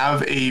to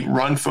have a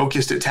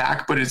run-focused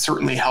attack, but it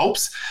certainly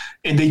helps.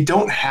 And they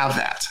don't have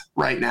that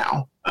right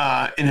now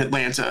in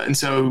Atlanta. And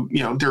so,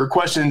 there are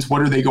questions,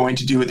 what are they going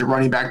to do at the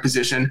running back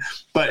position?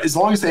 But as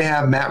long as they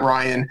have Matt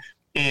Ryan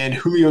and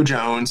Julio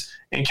Jones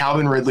and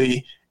Calvin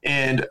Ridley,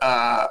 and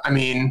I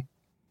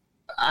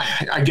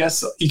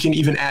guess you can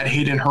even add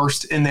Hayden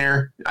Hurst in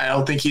there. I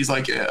don't think he's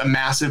a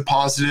massive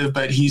positive,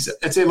 but he's,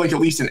 I'd say at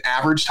least an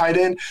average tight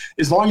end.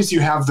 As long as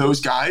you have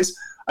those guys,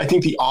 I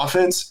think the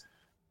offense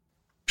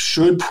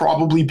should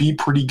probably be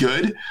pretty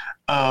good.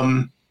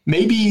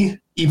 Maybe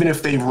even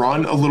if they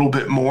run a little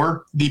bit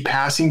more, the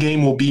passing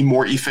game will be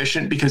more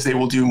efficient because they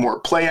will do more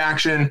play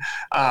action.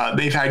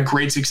 They've had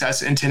great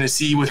success in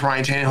Tennessee with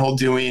Ryan Tannehill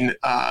doing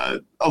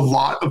a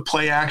lot of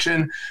play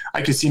action.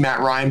 I could see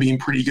Matt Ryan being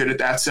pretty good at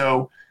that.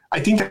 So I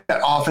think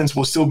that offense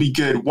will still be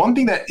good. One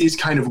thing that is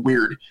kind of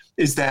weird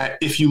is that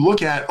if you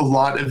look at a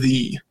lot of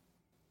the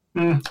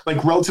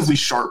relatively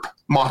sharp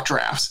mock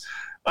drafts,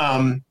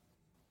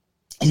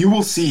 you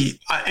will see,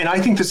 and I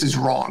think this is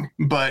wrong,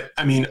 but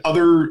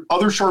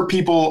other sharp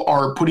people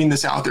are putting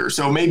this out there,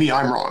 so maybe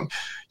I'm wrong.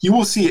 You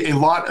will see a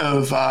lot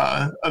of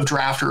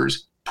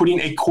drafters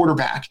putting a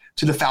quarterback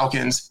to the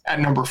Falcons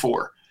at number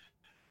 4.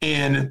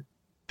 And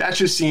that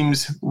just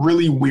seems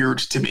really weird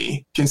to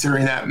me,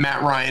 considering that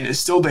Matt Ryan is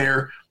still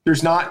there.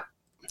 There's not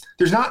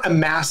a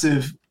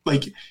massive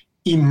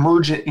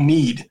emergent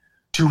need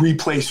to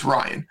replace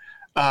Ryan.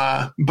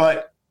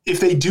 But if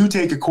they do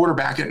take a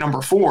quarterback at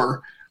number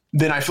 4,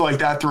 then I feel like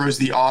that throws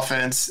the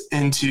offense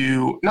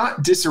into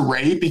not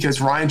disarray, because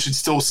Ryan should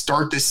still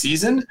start this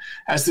season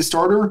as the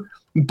starter,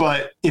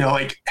 but,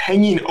 like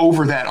hanging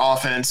over that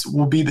offense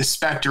will be the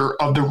specter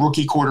of the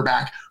rookie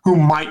quarterback who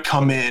might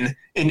come in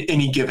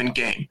any given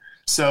game.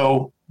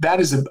 So that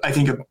is, I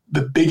think,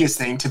 the biggest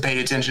thing to pay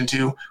attention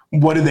to.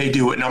 What do they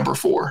do at number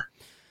 4?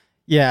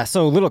 Yeah,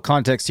 so a little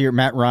context here.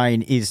 Matt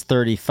Ryan is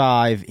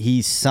 35.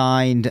 He's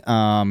signed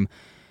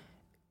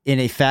in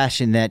a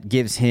fashion that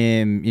gives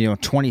him,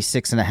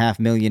 $26.5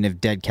 million of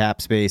dead cap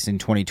space in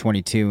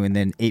 2022 and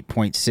then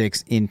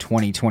 $8.6 in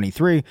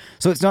 2023.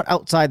 So it's not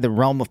outside the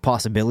realm of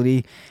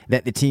possibility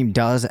that the team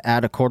does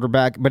add a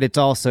quarterback, but it's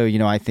also,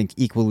 I think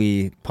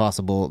equally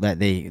possible that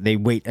they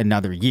wait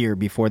another year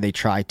before they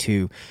try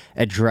to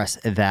address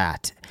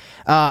that.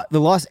 The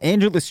Los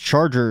Angeles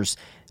Chargers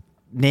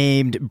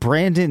named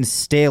Brandon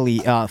Staley,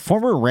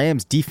 former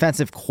Rams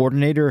defensive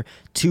coordinator,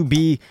 to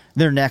be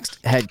their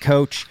next head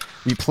coach.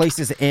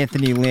 Replaces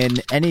Anthony Lynn.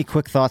 Any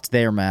quick thoughts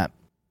there, Matt?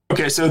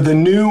 Okay, so the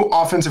new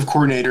offensive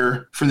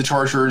coordinator for the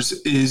Chargers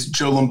is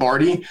Joe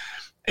Lombardi,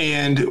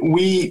 and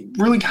we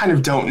really kind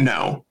of don't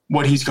know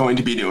what he's going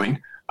to be doing.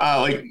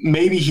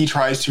 Maybe he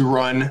tries to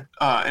run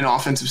an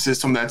offensive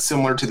system that's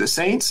similar to the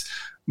Saints,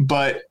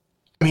 but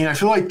I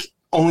feel like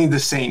only the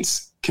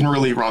Saints can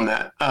really run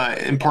that,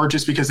 in part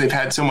just because they've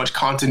had so much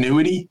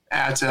continuity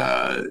at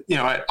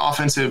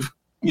offensive,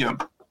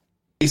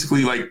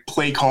 basically like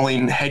play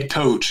calling head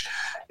coach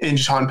in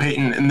Sean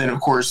Payton, and then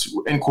of course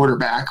in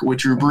quarterback with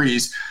Drew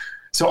Brees.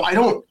 So I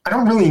don't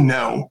really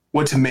know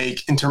what to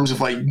make in terms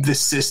of like the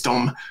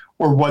system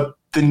or what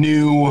the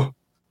new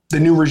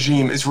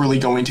regime is really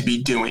going to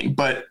be doing.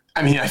 But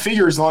I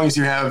figure as long as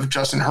you have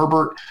Justin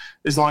Herbert,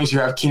 as long as you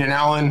have Keenan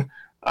Allen,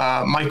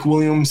 Mike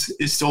Williams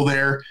is still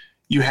there.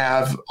 You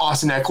have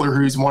Austin Eckler,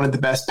 who's one of the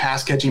best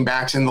pass-catching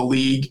backs in the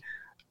league.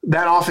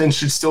 That offense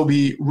should still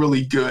be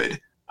really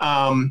good.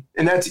 And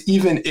that's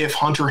even if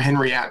Hunter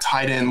Henry at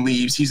tight end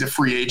leaves. He's a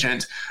free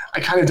agent. I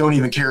kind of don't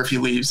even care if he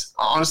leaves.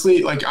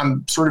 Honestly,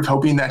 I'm sort of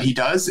hoping that he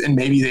does, and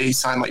maybe they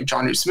sign like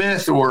Jonnu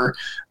Smith, or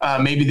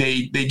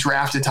maybe they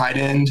draft a tight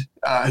end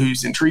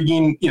who's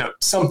intriguing,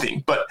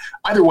 something. But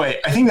either way,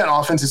 I think that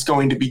offense is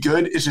going to be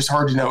good. It's just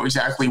hard to know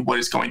exactly what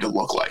it's going to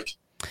look like.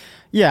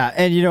 Yeah,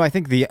 and I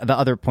think the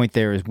other point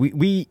there is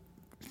we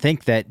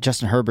think that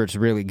Justin Herbert's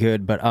really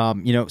good, but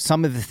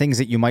some of the things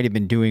that you might have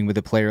been doing with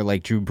a player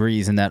like Drew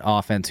Brees in that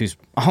offense, who's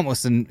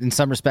almost in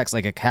some respects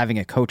like having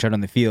a coach out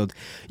on the field,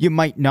 you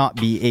might not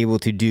be able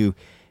to do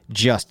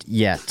just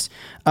yet.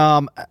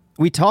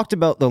 We talked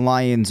about the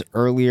Lions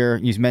earlier.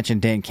 You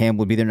mentioned Dan Campbell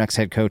would be their next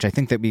head coach. I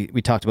think that we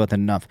talked about that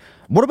enough.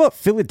 What about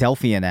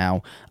Philadelphia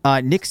now?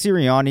 Nick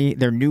Sirianni,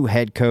 their new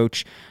head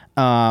coach,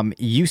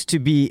 used to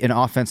be an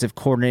offensive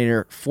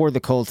coordinator for the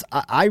Colts.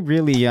 I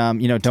really,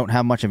 don't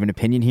have much of an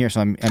opinion here,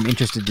 so I'm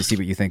interested to see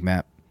what you think,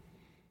 Matt.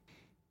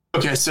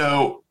 Okay,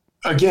 so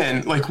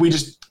again, we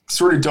just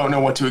sort of don't know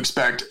what to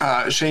expect.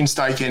 Shane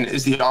Steichen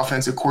is the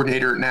offensive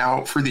coordinator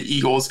now for the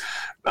Eagles.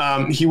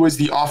 He was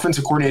the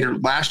offensive coordinator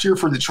last year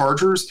for the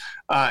Chargers,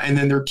 and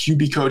then their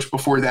QB coach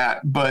before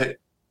that. But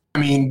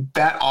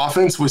that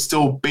offense was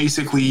still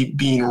basically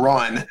being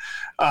run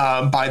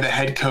by the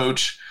head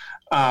coach,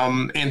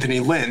 Anthony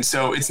Lynn.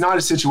 So it's not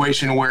a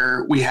situation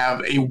where we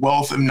have a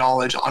wealth of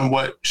knowledge on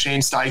what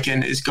Shane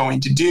Steichen is going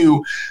to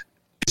do,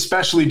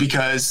 especially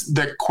because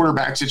the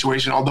quarterback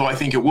situation, although I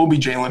think it will be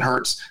Jalen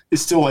Hurts,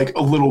 is still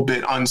a little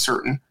bit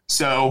uncertain.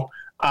 So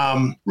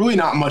really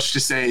not much to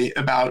say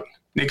about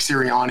Nick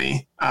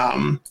Sirianni,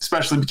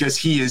 especially because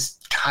he is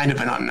kind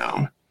of an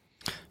unknown.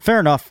 Fair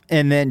enough.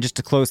 And then just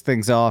to close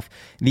things off,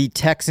 the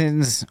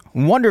Texans,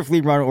 wonderfully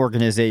run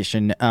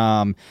organization,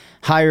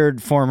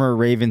 hired former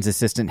Ravens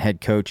assistant head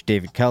coach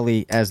David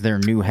Culley as their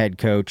new head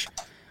coach.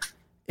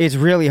 It's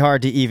really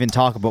hard to even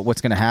talk about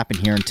what's going to happen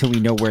here until we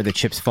know where the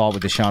chips fall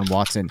with Deshaun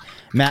Watson.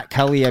 Matt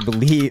Culley, I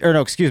believe, or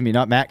no, excuse me,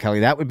 not Matt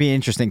Culley. That would be an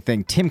interesting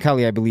thing. Tim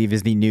Culley, I believe,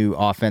 is the new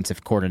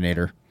offensive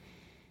coordinator.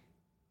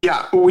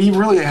 Yeah, we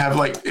really have,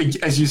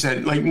 as you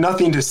said,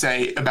 nothing to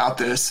say about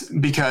this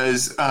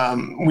because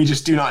we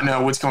just do not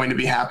know what's going to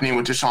be happening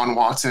with Deshaun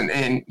Watson,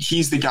 and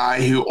he's the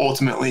guy who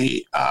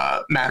ultimately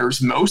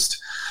matters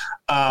most.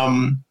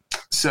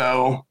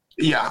 So,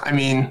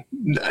 yeah,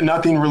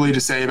 nothing really to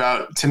say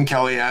about Tim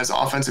Kelly as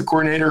offensive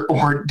coordinator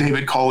or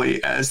David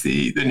Culley as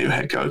the new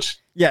head coach.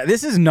 Yeah,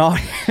 this is not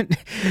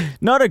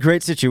a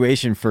great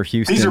situation for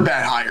Houston. These are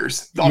bad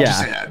hires. I'll just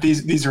say that.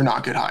 These are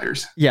not good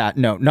hires. Yeah,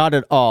 no, not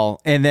at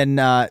all. And then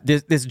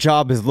this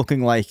job is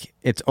looking like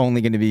it's only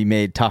going to be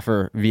made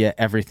tougher via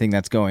everything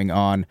that's going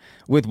on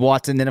with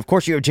Watson. Then, of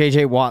course, you have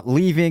J.J. Watt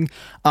leaving,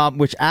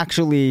 which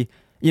actually,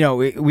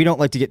 we don't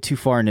like to get too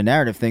far into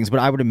narrative things,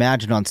 but I would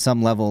imagine on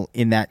some level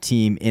in that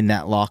team, in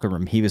that locker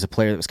room, he was a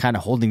player that was kind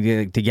of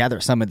holding together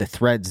some of the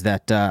threads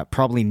that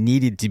probably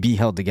needed to be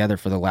held together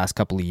for the last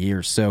couple of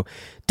years. So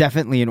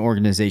definitely an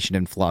organization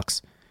in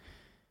flux.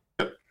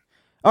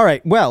 All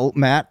right. Well,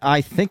 Matt,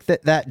 I think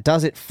that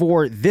does it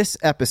for this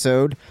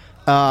episode.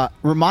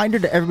 Reminder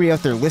to everybody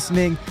out there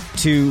listening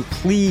to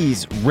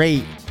please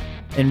rate,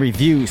 and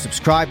review.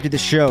 Subscribe to the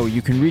show.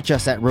 You can reach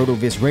us at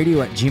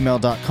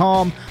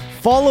rotovizradio@gmail.com.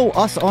 Follow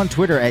us on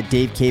Twitter at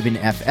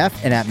DaveCabanFF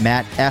and at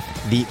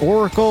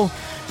MattFTheOracle.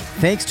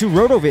 Thanks to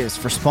RotoViz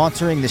for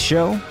sponsoring the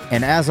show.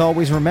 And as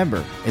always,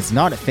 remember, it's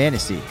not a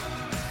fantasy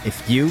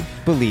if you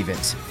believe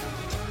it.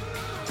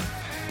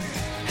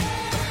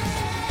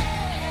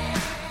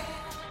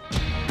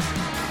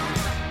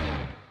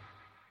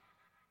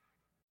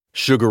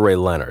 Sugar Ray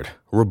Leonard,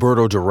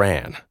 Roberto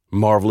Duran,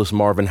 Marvelous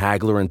Marvin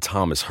Hagler, and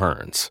Thomas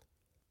Hearns.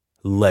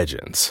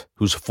 Legends,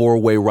 whose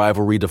four-way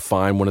rivalry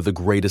defined one of the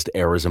greatest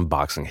eras in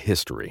boxing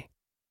history.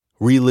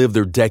 Relive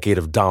their decade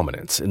of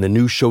dominance in the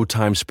new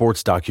Showtime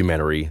sports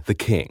documentary, The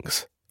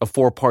Kings, a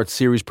 4-part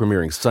series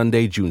premiering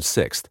Sunday, June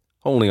 6th,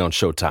 only on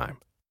Showtime.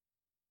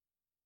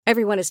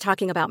 Everyone is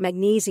talking about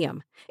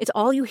magnesium. It's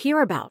all you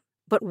hear about.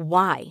 But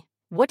why?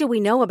 What do we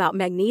know about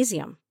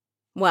magnesium?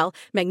 Well,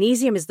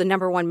 magnesium is the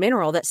 #1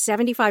 mineral that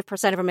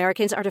 75% of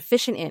Americans are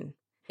deficient in.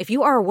 If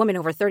you are a woman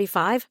over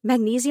 35,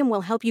 magnesium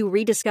will help you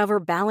rediscover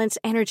balance,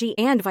 energy,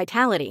 and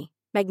vitality.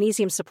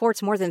 Magnesium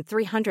supports more than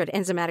 300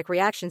 enzymatic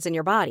reactions in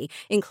your body,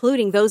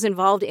 including those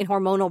involved in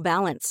hormonal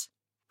balance.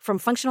 From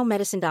functional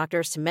medicine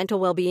doctors to mental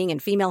well-being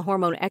and female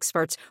hormone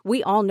experts,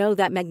 we all know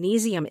that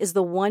magnesium is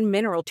the one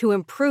mineral to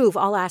improve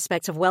all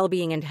aspects of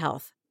well-being and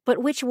health. But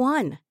which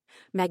one?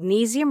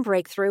 Magnesium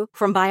Breakthrough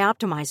from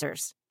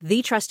Bioptimizers,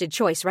 the trusted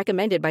choice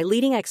recommended by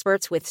leading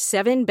experts with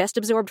 7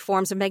 best-absorbed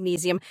forms of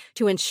magnesium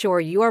to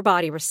ensure your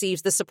body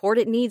receives the support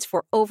it needs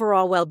for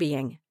overall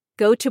well-being.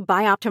 Go to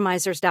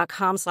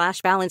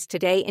bioptimizers.com/balance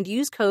today and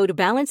use code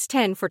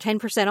BALANCE10 for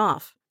 10%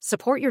 off.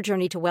 Support your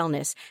journey to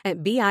wellness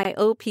at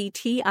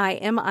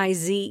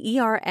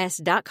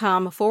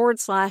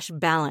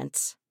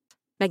bioptimizers.com/balance.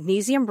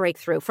 Magnesium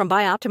Breakthrough from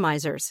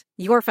Bioptimizers,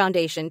 your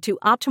foundation to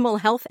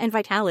optimal health and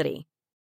vitality.